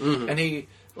ass. Mm-hmm. And he,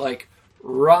 like,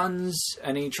 runs,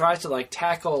 and he tries to, like,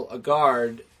 tackle a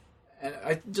guard.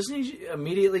 And doesn't he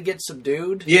immediately get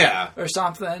subdued? Yeah. Or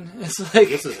something? It's like...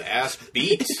 This is ass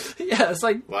beat. Yeah, it's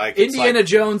like Indiana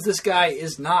Jones, this guy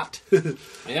is not.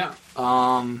 Yeah.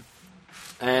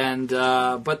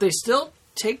 But they still...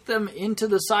 take them into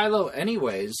the silo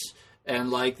anyways, and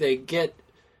like they get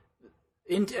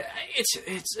into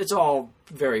it's all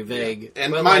very vague.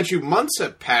 And mind you, months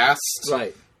have passed,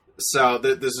 right? So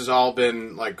this has all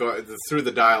been like through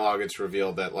the dialogue. It's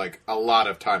revealed that like a lot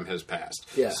of time has passed.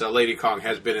 Yeah. So Lady Kong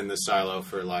has been in the silo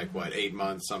for like 8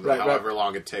 months, something, however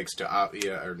long it takes to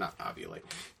ovulate,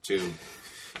 to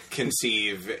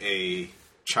conceive a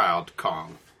child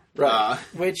Kong. Right,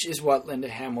 which is what Linda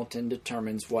Hamilton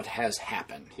determines what has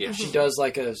happened. Yeah. She does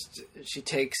she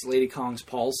takes Lady Kong's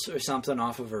pulse or something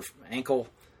off of her ankle,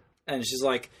 and she's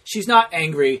like, she's not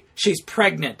angry, she's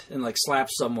pregnant, and like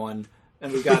slaps someone,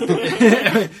 and we got,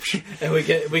 and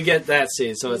we get that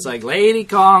scene. So it's like Lady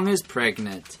Kong is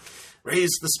pregnant.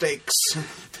 Raise the stakes.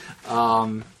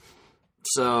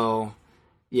 So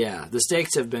yeah, the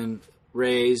stakes have been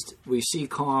raised. We see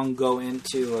Kong go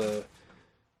into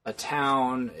a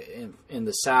town in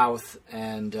the south,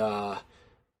 and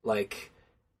like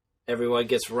everyone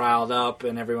gets riled up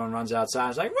and everyone runs outside.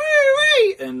 It's like,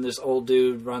 wait! And this old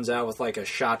dude runs out with like a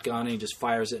shotgun and he just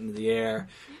fires it into the air.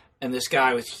 And this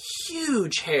guy with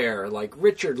huge hair, like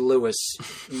Richard Lewis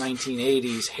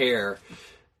 1980s hair,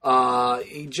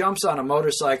 he jumps on a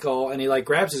motorcycle and he like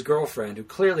grabs his girlfriend, who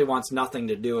clearly wants nothing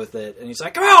to do with it, and he's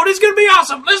like, come on, it's gonna be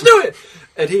awesome, let's do it!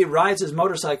 And he rides his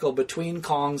motorcycle between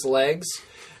Kong's legs.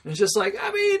 And it's just like,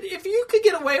 I mean, if you could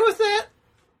get away with that,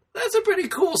 that's a pretty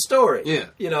cool story. Yeah.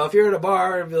 You know, if you're at a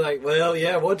bar and be like, well,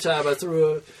 yeah, one time I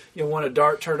won a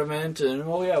dart tournament, and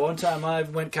one time I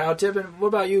went cow tipping. What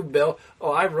about you, Bill?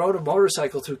 Oh, I rode a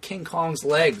motorcycle through King Kong's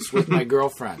legs with my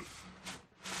girlfriend.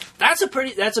 That's a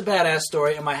badass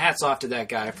story, and my hat's off to that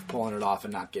guy for pulling it off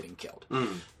and not getting killed.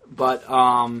 Mm. But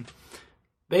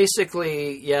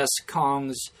basically, yes,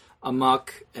 Kong's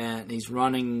amok, and he's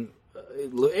running.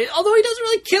 Although he doesn't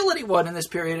really kill anyone in this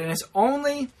period, and it's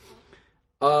only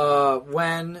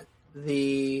when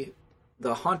the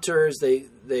hunters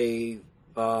they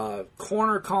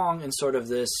corner Kong in sort of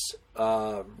this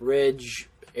ridge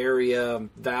area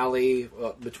valley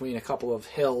between a couple of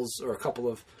hills, or a couple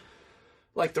of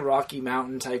like the Rocky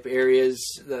Mountain type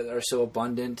areas that are so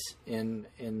abundant in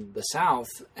the South,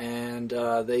 and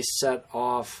they set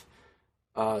off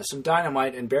some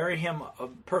dynamite and bury him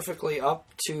perfectly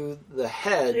up to the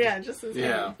head. Yeah, just his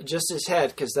head. Just his head,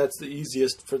 because that's the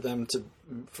easiest for them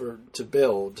to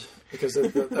build, because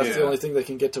that's the only thing that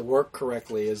can get to work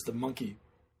correctly is the monkey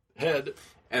head.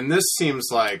 And this seems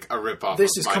like a ripoff.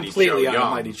 This of is Mighty completely Joe on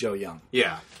Young. Mighty Joe Young.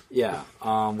 Yeah. Yeah,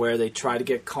 where they try to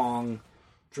get Kong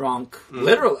drunk. Mm.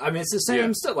 Literally, I mean, it's the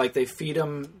same stuff. Like, they feed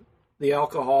him the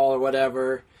alcohol or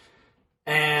whatever.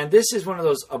 And this is one of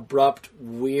those abrupt,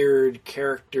 weird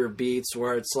character beats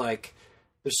where it's like,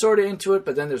 they're sort of into it,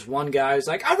 but then there's one guy who's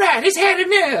like, all right, he's had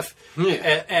enough.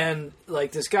 Yeah. And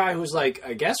like, this guy who's like,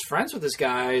 I guess friends with this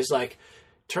guy is like,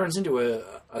 turns into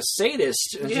a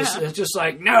sadist and just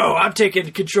like, no, I'm taking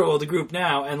control of the group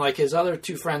now. And like his other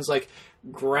two friends like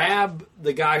grab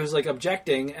the guy who's like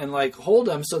objecting and like hold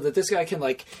him so that this guy can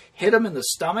like hit him in the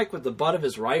stomach with the butt of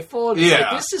his rifle. And it's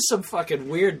like, this is some fucking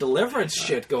weird deliverance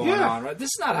shit going on, right? This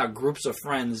is not how groups of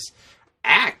friends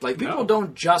act. Like people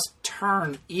don't just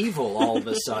turn evil all of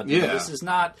a sudden. This is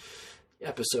not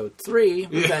episode 3,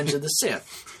 Revenge of the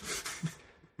Sith.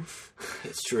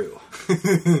 It's true.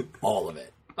 All of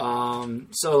it.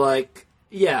 So like,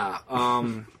 they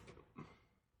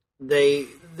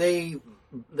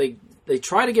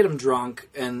try to get him drunk,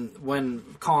 and when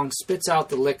Kong spits out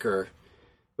the liquor,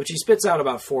 which he spits out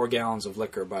about 4 gallons of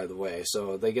liquor, by the way,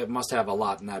 so they must have a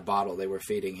lot in that bottle they were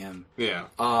feeding him. Yeah.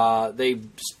 They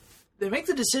make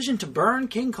the decision to burn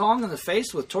King Kong in the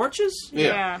face with torches.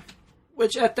 Yeah.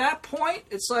 Which at that point,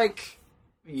 it's like,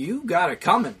 you got it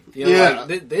coming. You know,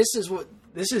 like, this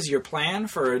is your plan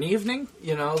for an evening.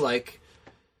 You know, like,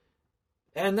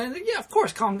 and then of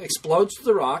course, Kong explodes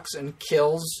through the rocks and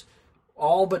kills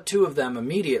all but 2 of them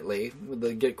immediately.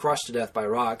 They get crushed to death by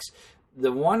rocks.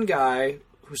 The one guy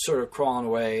who's sort of crawling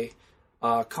away,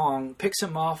 Kong picks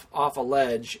him off a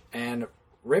ledge and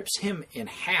rips him in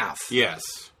half. Yes.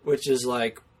 Which is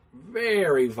like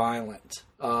very violent.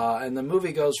 And the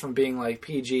movie goes from being like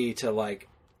PG to like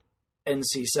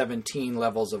NC-17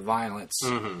 levels of violence,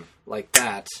 like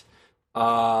that.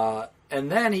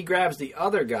 And then he grabs the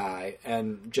other guy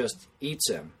and just eats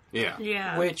him. Yeah.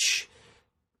 Yeah. Which,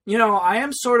 you know, I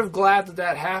am sort of glad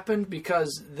that happened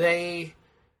because they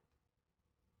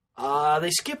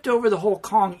skipped over the whole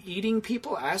Kong eating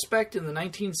people aspect in the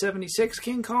 1976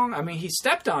 King Kong. I mean, he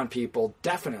stepped on people,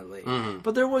 definitely.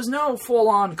 But there was no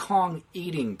full-on Kong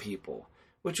eating people,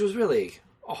 which was really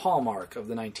a hallmark of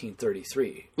the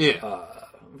 1933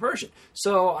 version.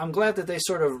 So I'm glad that they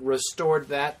sort of restored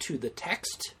that to the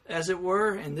text, as it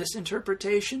were, in this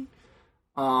interpretation.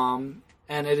 And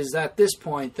it is at this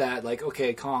point that, like,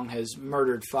 okay, Kong has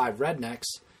murdered 5 rednecks,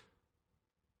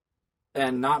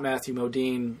 and not Matthew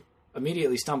Modine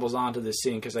immediately stumbles onto this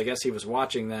scene because I guess he was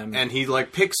watching them. And he,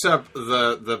 like, picks up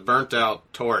the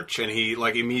burnt-out torch, and he,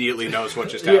 like, immediately knows what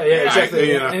just happened. Yeah,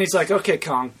 exactly. And he's like, okay,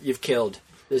 Kong, you've killed.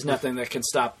 There's nothing that can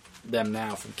stop them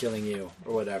now from killing you,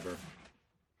 or whatever.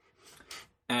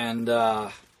 And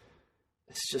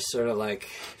it's just sort of like,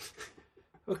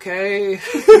 okay,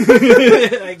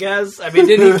 I guess. I mean,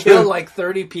 didn't he kill like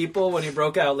 30 people when he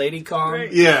broke out Lady Kong?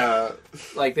 Right. Yeah.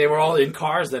 Like, they were all in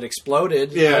cars that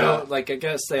exploded. Yeah. I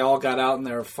guess they all got out and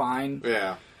they were fine.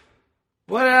 Yeah.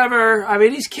 Whatever. I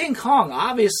mean, he's King Kong.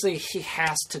 Obviously, he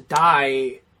has to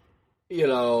die, you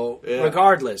know,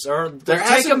 regardless. Or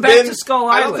take him back to Skull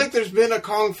Island. I don't think there's been a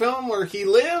Kong film where he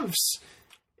lives.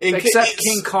 Except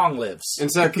King Kong lives.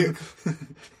 Except King...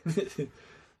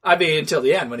 I mean, until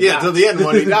the end when he dies. until the end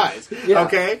when he dies. Yeah.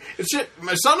 Okay? It's just,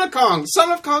 Son of Kong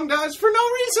dies for no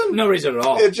reason. No reason at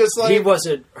all. It's just like... He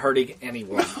wasn't hurting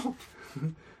anyone.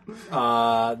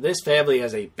 This family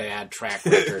has a bad track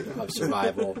record of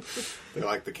survival. They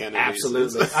like the Kennedys.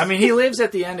 Absolutely. I mean, he lives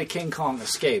at the end of King Kong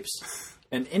Escapes.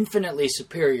 An infinitely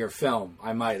superior film,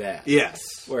 I might add. Yes.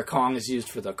 Where Kong is used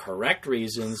for the correct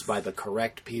reasons by the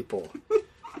correct people.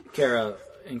 Cara,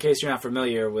 in case you're not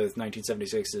familiar with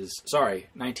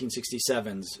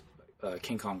 1967's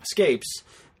King Kong Escapes,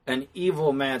 an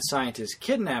evil mad scientist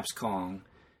kidnaps Kong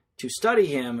to study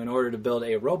him in order to build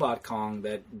a robot Kong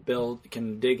that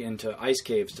can dig into ice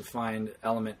caves to find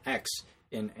element X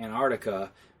in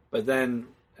Antarctica, but then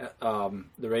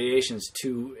the radiation is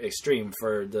too extreme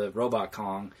for the robot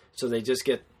Kong, so they just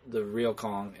get the real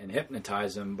Kong and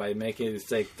hypnotize him by making you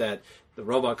think that the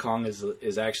robot Kong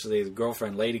is actually his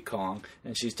girlfriend, Lady Kong,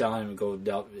 and she's telling him to go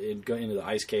into the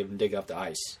ice cave and dig up the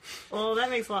ice. Well, that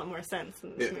makes a lot more sense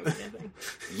in this movie, I think.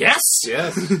 Yes!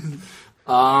 Yes.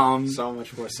 So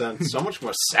much more sense. So much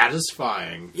more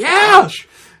satisfying. Yeah!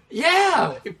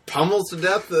 Yeah! He pummels to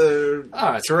death the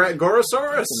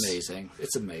Gorosaurus. It's amazing.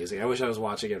 It's amazing. I wish I was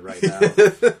watching it right now.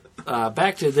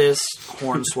 Back to this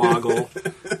hornswoggle.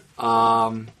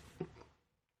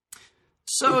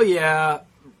 So, yeah,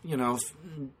 you know,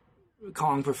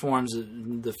 Kong performs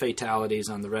the fatalities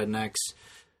on the rednecks.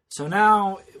 So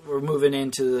now we're moving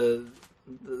into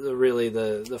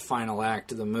the final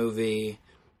act of the movie.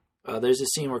 There's a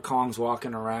scene where Kong's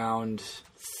walking around.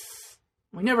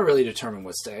 We never really determine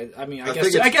what state. I mean, I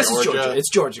guess it's Georgia. It's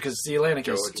Georgia because it's the Atlantic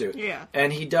Institute. Yeah.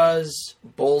 And he does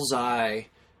bullseye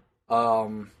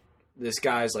this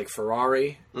guy's like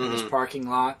Ferrari in his parking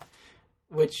lot,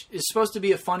 which is supposed to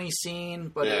be a funny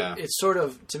scene, but it sort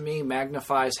of, to me,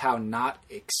 magnifies how not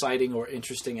exciting or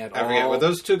interesting at all. Were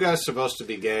those two guys supposed to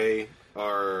be gay,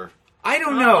 or I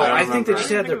don't know. I think they remember. just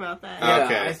had their. About that. Yeah,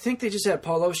 Okay. I think they just had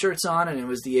polo shirts on, and it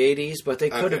was the '80s, but they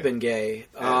could have been gay.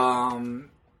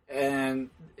 And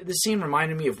this scene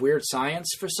reminded me of Weird Science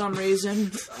for some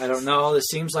reason. I don't know. This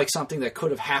seems like something that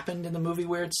could have happened in the movie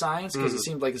Weird Science because it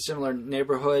seemed like a similar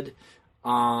neighborhood.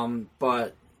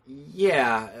 But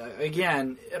yeah,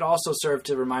 again, it also served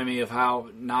to remind me of how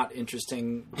not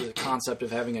interesting the concept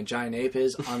of having a giant ape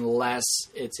is unless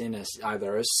it's in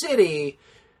either a city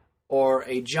or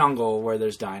a jungle where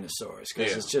there's dinosaurs.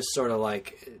 Because it's just sort of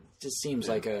like, it just seems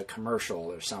like a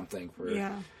commercial or something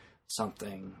for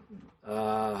something.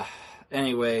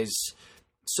 Anyways,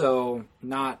 so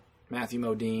not Matthew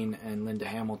Modine and Linda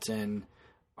Hamilton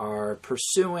are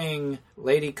pursuing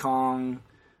Lady Kong.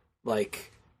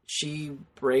 Like, she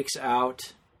breaks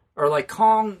out, or like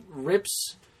Kong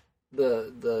rips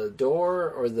the door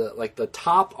or the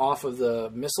top off of the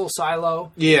missile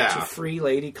silo to free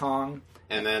Lady Kong,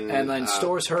 and then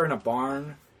stores her in a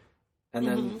barn, and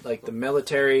then like the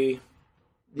military,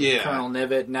 Colonel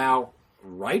Nivet now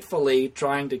rightfully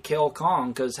trying to kill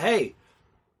Kong because hey,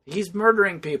 he's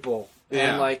murdering people,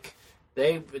 and like.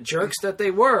 They jerks that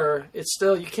they were. It's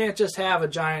still, you can't just have a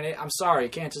giant ape. I'm sorry, you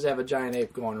can't just have a giant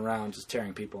ape going around just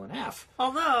tearing people in half.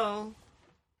 Although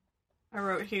I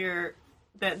wrote here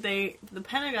that the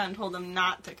Pentagon told them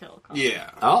not to kill Kong.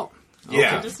 Yeah. Oh. Okay.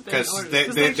 Yeah, because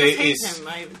they just hate him,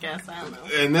 I guess. I don't know.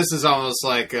 And this is almost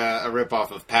like a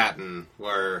ripoff of Patton,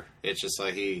 where it's just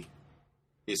like he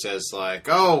says like,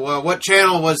 "Oh, well, what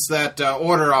channel was that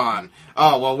order on?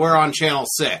 Oh, well, we're on channel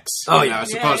 6." Oh,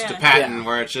 as opposed to Patton,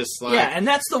 where it's just like, and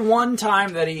that's the one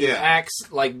time that he acts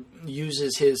like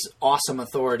uses his awesome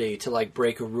authority to like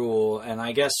break a rule, and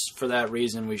I guess for that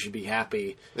reason we should be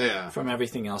happy from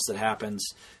everything else that happens,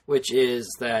 which is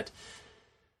that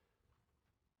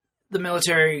the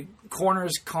military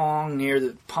corners Kong near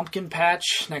the pumpkin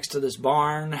patch next to this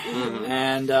barn,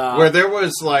 and where there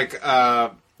was like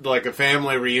a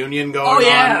family reunion going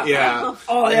on. Yeah.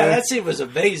 Oh, yeah, that scene was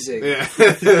amazing. Yeah.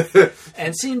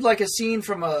 And seemed like a scene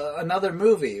from another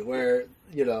movie where,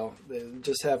 you know, they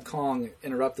just have Kong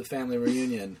interrupt the family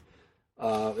reunion.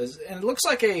 And it looks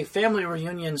like a family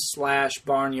reunion /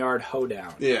 barnyard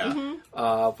hoedown. Yeah.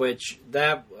 Which,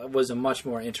 that was a much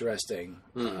more interesting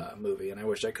movie, and I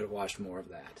wish I could have watched more of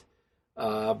that.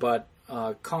 But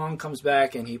Kong comes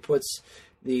back and he puts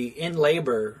the in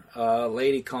labor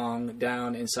Lady Kong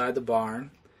down inside the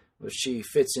barn, which she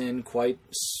fits in quite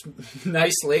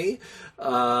nicely.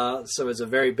 So it's a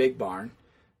very big barn,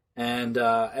 and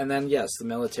then yes, the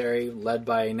military led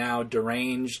by a now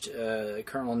deranged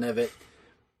Colonel Nivet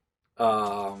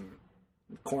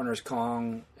corners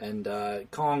Kong, and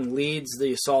Kong leads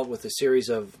the assault with a series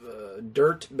of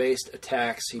dirt-based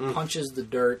attacks. He punches the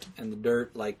dirt, and the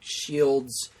dirt like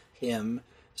shields him,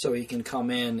 so he can come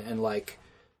in and like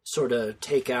sort of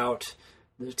take out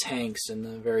the tanks and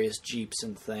the various jeeps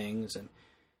and things. And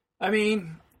I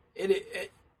mean,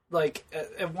 it like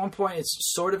at one point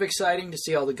it's sort of exciting to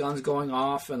see all the guns going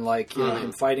off and like, you know,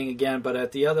 him fighting again. But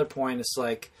at the other point, it's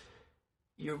like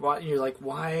you're like,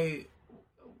 why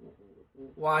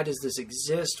does this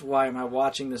exist? Why am I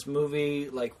watching this movie?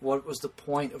 Like, what was the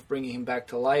point of bringing him back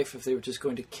to life if they were just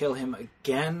going to kill him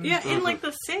again? Yeah, in like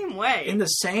the same way. In the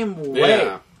same way.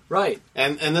 Yeah. Right.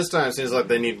 And this time it seems like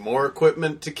they need more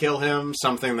equipment to kill him.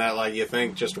 Something that, like, you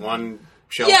think just one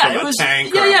shell from a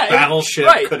tank or a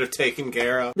battleship could have taken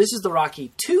care of. This is the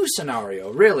Rocky 2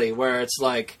 scenario, really, where it's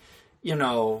like, you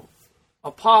know,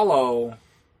 Apollo,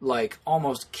 like,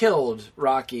 almost killed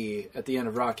Rocky at the end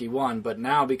of Rocky 1, but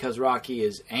now because Rocky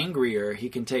is angrier, he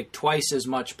can take twice as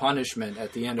much punishment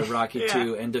at the end of Rocky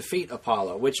 2 and defeat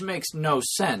Apollo, which makes no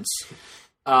sense.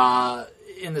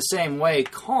 In the same way,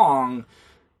 Kong,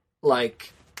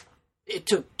 like, it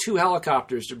took 2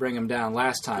 helicopters to bring him down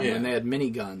last time when they had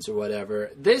miniguns or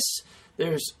whatever. There's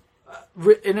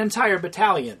an entire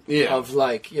battalion of,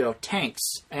 like, you know, tanks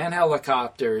and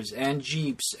helicopters and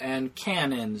jeeps and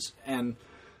cannons and,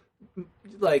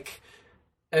 like,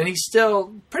 and he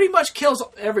still pretty much kills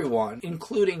everyone,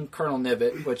 including Colonel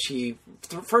Nivet, which he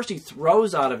first he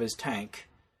throws out of his tank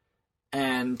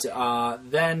and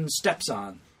then steps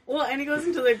on. Well, and he goes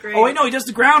into the grave. Oh, wait, no, he does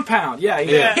the ground pound. Yeah,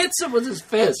 he hits him with his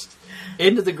fist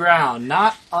into the ground.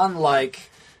 Not unlike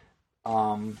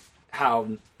how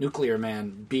Nuclear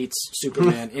Man beats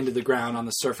Superman into the ground on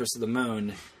the surface of the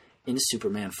moon in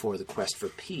Superman 4, The Quest for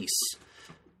Peace.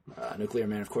 Nuclear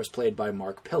Man, of course, played by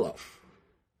Mark Pillow.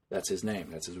 That's his name.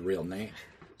 That's his real name.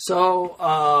 So,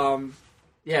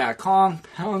 Kong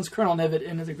pounds Colonel Nivet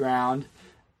into the ground,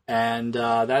 and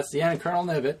that's the end of Colonel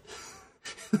Nivet.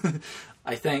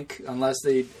 I think, unless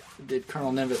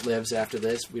Colonel Nivet lives after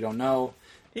this, we don't know.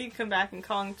 He could come back in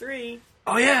Kong 3.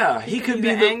 Oh yeah, he could be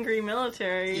the angry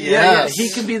military. Yeah,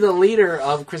 he could be the leader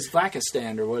of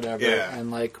Kyrgyzstan or whatever. Yeah. And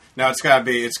like, no, it's got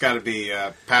to be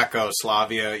Paco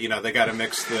Slavia. They got to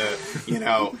mix the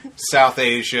South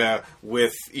Asia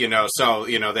with so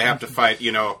they have to fight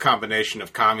a combination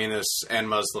of communists and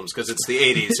Muslims because it's the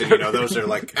 80s and those are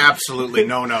like absolutely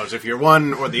no-nos. If you're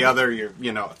one or the other, you're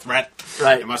a threat.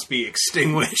 Right. It must be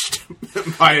extinguished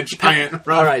by a giant.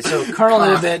 All right, so Colonel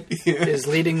Ibbett is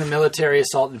leading the military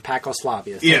assault in Pakoslavia.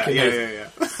 Yeah.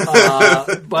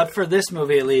 But for this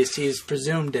movie, at least, he's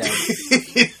presumed dead.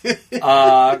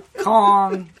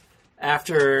 Kong,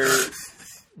 after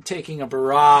taking a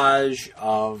barrage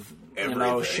of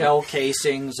shell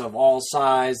casings of all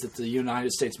size that the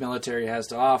United States military has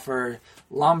to offer,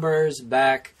 lumbers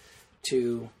back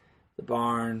to the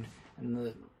barn,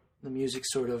 and the music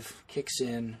sort of kicks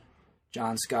in.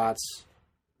 John Scott's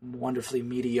wonderfully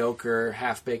mediocre,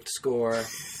 half-baked score.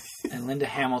 And Linda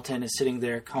Hamilton is sitting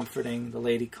there comforting the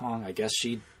Lady Kong. I guess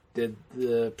she did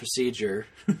the procedure.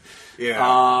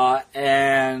 Yeah.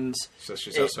 And so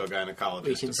she's also a gynecologist,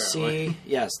 we can apparently. see,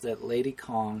 yes, that Lady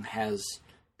Kong has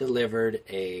delivered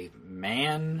a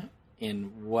man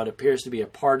in what appears to be a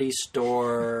party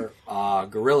store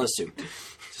gorilla suit.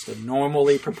 Just a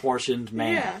normally proportioned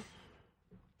man. Yeah.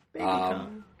 Baby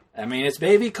Kong. I mean, it's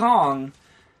Baby Kong,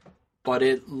 but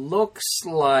it looks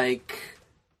like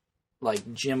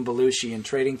Jim Belushi in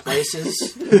Trading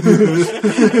Places.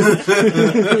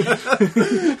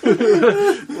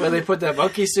 Where they put that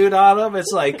monkey suit on him.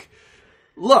 It's like,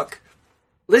 look,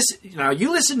 listen,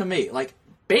 you listen to me. Like,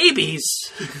 babies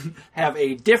have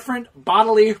a different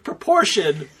bodily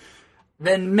proportion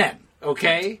than men,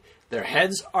 okay? Their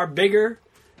heads are bigger,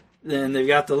 then they've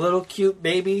got the little cute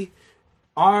baby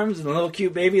arms and the little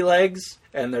cute baby legs,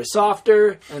 and they're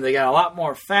softer, and they got a lot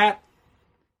more fat.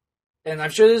 And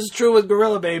I'm sure this is true with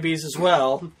gorilla babies as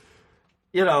well.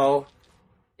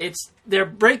 They're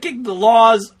breaking the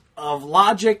laws of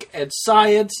logic and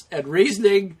science and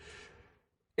reasoning.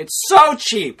 It's so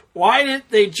cheap. Why didn't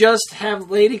they just have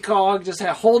Lady Kong just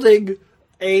make a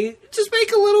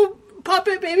little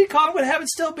puppet Baby Kong, but have it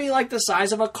still be like the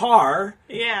size of a car,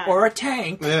 or a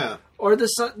tank, or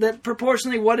that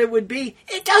proportionally what it would be.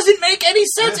 It doesn't make any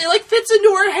sense. It fits into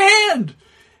her hand.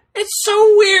 It's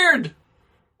so weird.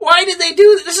 Why did they do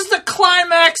this? This is the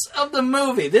climax of the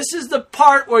movie. This is the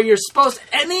part where you're supposed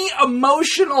any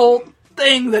emotional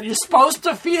thing that you're supposed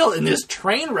to feel in this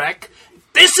train wreck.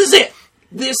 This is it.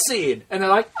 This scene. And they're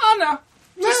like, oh no.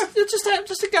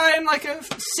 Just a guy in like a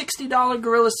 $60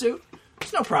 gorilla suit.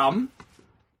 It's no problem.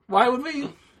 Why would we?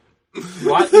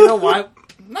 Why?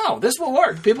 No, this will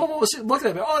work. People will look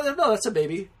at it. Oh, no, that's a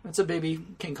baby. That's a baby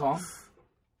King Kong.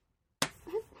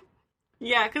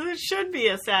 Yeah, because it should be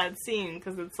a sad scene,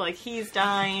 because it's like he's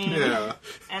dying,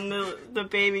 and the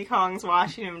Baby Kong's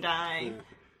watching him die,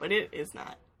 but it is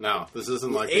not. No, this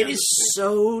isn't like it is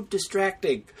so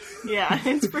distracting. Yeah,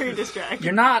 it's pretty distracting.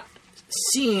 You're not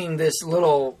seeing this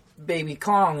little Baby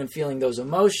Kong and feeling those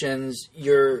emotions.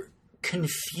 You're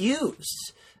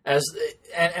confused, and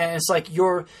it's like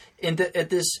you're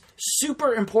at this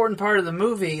super important part of the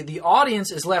movie. The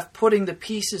audience is left putting the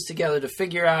pieces together to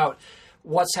figure out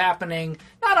what's happening,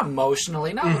 not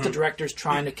emotionally, not what the director's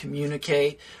trying to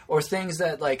communicate, or things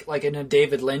that like in a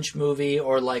David Lynch movie,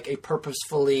 or like a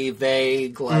purposefully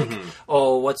vague,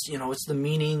 what's the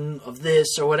meaning of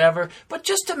this or whatever, but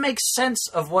just to make sense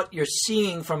of what you're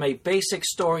seeing from a basic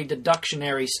story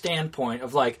deductionary standpoint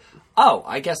of like, oh,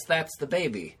 I guess that's the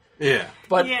baby. Yeah.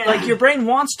 But like your brain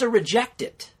wants to reject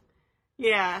it.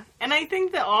 Yeah. And I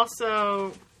think that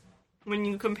also when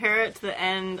you compare it to the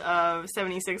end of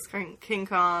 76 King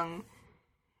Kong,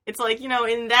 it's like, in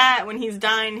that, when he's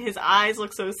dying, his eyes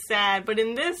look so sad. But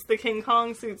in this, the King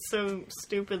Kong suit's so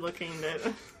stupid looking that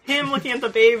him looking at the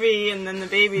baby and then the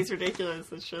baby's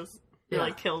ridiculous. It's just,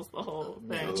 it kills the whole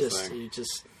thing.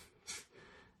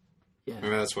 I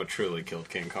mean, that's what truly killed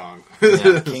King Kong.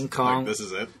 Yeah, King Kong. This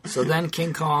is it. So then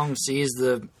King Kong sees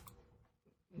the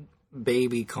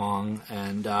baby Kong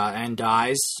and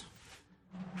dies.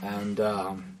 And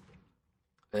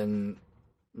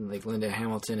like Linda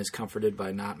Hamilton is comforted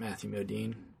by not Matthew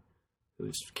Modine,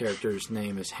 whose character's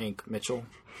name is Hank Mitchell.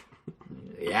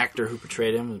 The actor who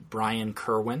portrayed him was Brian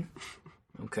Kerwin.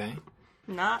 Okay.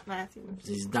 Not Matthew.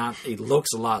 He's not. He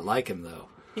looks a lot like him though.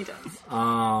 He does.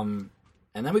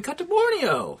 And then we cut to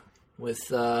Borneo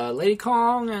with Lady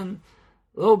Kong and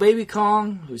little baby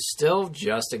Kong, who's still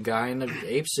just a guy in an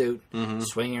ape suit,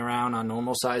 swinging around on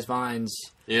normal-sized vines.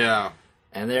 Yeah.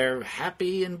 And they're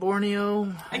happy in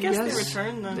Borneo. I guess they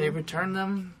returned them. They returned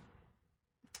them.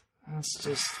 It's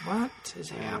just, what is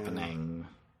happening?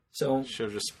 So should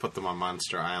have just put them on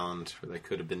Monster Island, where they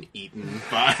could have been eaten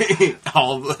by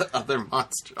all the other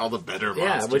monsters, all the better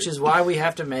monsters. Yeah, which is why we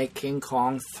have to make King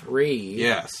Kong 3.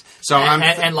 Yes. So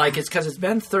and like it's because it's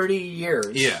been 30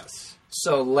 years. Yes.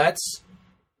 So let's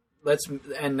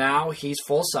and now he's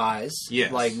full size.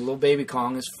 Yes. Like little Baby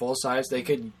Kong is full size. They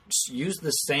could use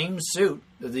the same suit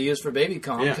that they use for Baby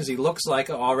Kong because he looks like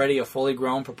already a fully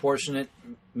grown, proportionate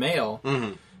male.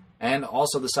 Mm-hmm. And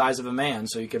also the size of a man,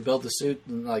 so you could build the suit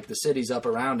and like the cities up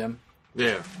around him.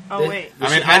 Yeah. Oh, wait.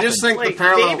 I mean, I just think the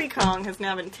parallel... Baby Kong has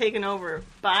now been taken over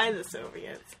by the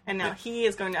Soviets, and now he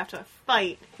is going to have to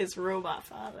fight his robot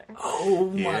father.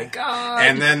 Oh, my God.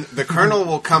 And then the Colonel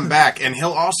will come back, and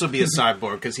he'll also be a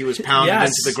cyborg, because he was pounded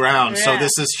into the ground. Yeah. So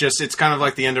this is just... It's kind of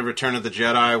like the end of Return of the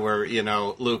Jedi, where, you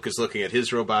know, Luke is looking at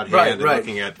his robot hand and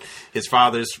looking at his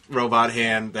father's robot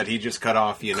hand that he just cut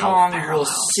off, you know. Kong will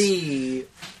see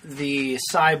the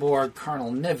cyborg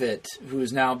Colonel Nivet, who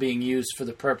is now being used for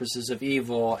the purposes of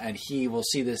evil, and he will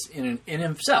see this in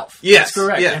himself. Yes, that's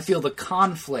correct. Yes. And feel the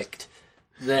conflict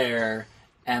there,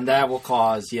 and that will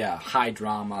cause, high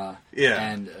drama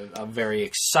and a very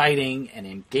exciting and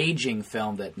engaging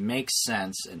film that makes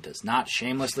sense and does not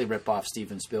shamelessly rip off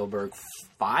Steven Spielberg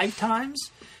 5 times.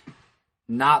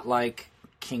 Not like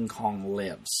King Kong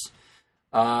Lives.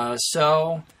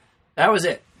 So that was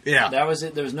it. Yeah. That was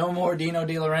it. There was no more Dino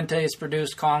De Laurentiis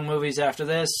produced Kong movies after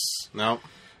this. No.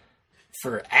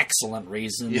 For excellent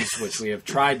reasons, which we have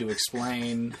tried to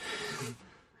explain.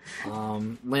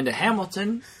 Linda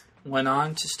Hamilton went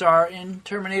on to star in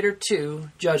Terminator 2,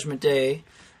 Judgment Day,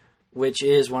 which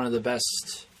is one of the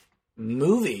best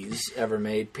movies ever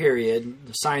made, period.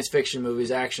 Science fiction movies,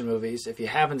 action movies. If you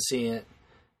haven't seen it,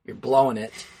 you're blowing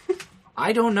it.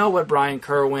 I don't know what Brian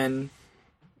Kerwin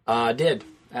did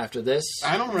after this.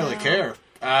 I don't really care.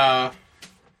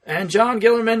 And John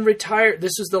Gillerman retired.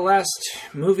 This was the last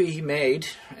movie he made,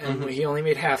 and he only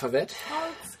made half of it.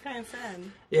 Oh, that's kind of sad.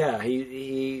 Yeah,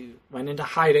 he went into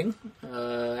hiding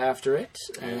after it,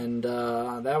 and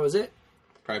that was it.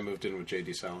 Probably moved in with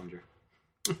J.D. Salinger.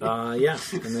 Yeah,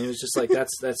 and he was just like,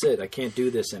 that's it. I can't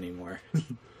do this anymore.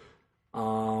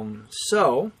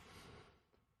 So,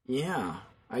 yeah.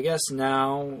 I guess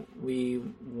now we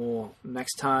will,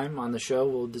 next time on the show,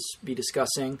 we'll be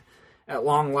discussing, at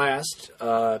long last,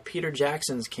 Peter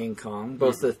Jackson's King Kong,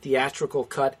 both the theatrical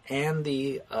cut and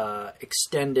the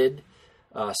extended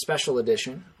special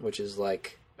edition, which is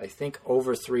like, I think,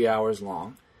 over 3 hours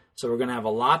long. So we're going to have a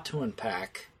lot to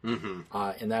unpack in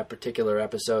that particular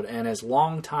episode. And as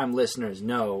longtime listeners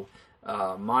know,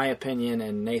 my opinion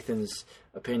and Nathan's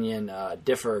opinion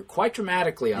differ quite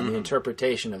dramatically on the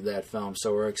interpretation of that film.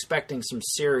 So we're expecting some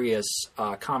serious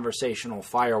conversational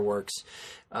fireworks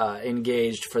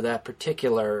engaged for that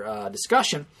particular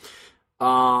discussion.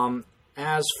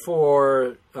 As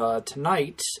for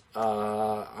tonight,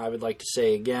 I would like to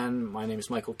say again, my name is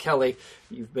Michael Kelly.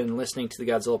 You've been listening to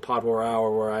the Godzilla Pod War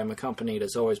Hour, where I'm accompanied,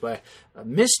 as always, by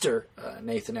Mr.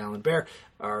 Nathan Allen Bear,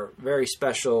 our very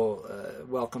special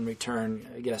welcome return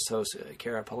guest host,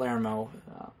 Cara Palermo,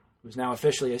 who's now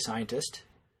officially a scientist.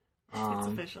 It's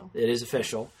official. It is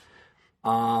official.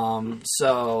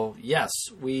 So, yes,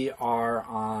 we are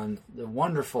on the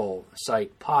wonderful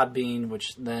site Podbean,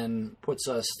 which then puts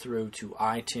us through to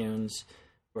iTunes,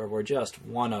 where we're just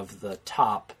one of the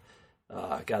top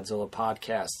Godzilla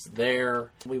podcasts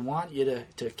there. We want you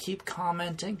to keep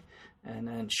commenting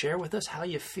and share with us how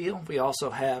you feel. We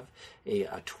also have a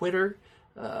Twitter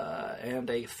and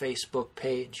a Facebook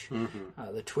page.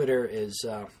 The Twitter is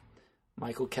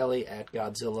Michael Kelly at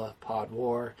Godzilla Pod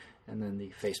War. And then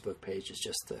the Facebook page is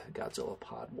just the Godzilla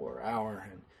Pod War Hour,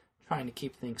 and trying to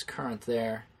keep things current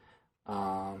there.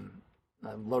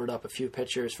 I've loaded up a few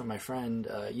pictures from my friend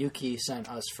Yuki sent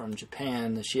us from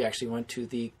Japan. She actually went to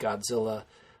the Godzilla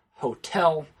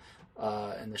Hotel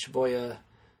in the Shibuya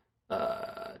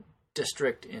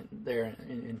district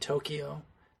in Tokyo,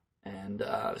 and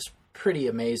it's pretty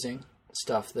amazing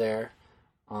stuff there.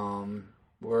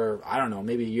 We're, I don't know,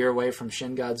 maybe a year away from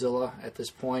Shin Godzilla at this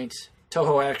point.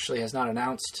 Toho actually has not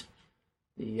announced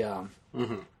the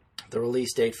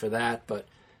release date for that, but,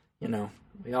 you know,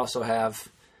 we also have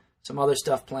some other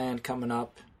stuff planned coming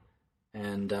up,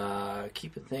 and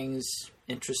keeping things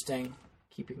interesting,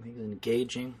 keeping things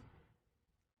engaging,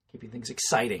 keeping things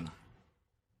exciting.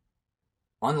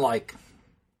 Unlike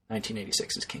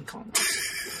 1986's King Kong.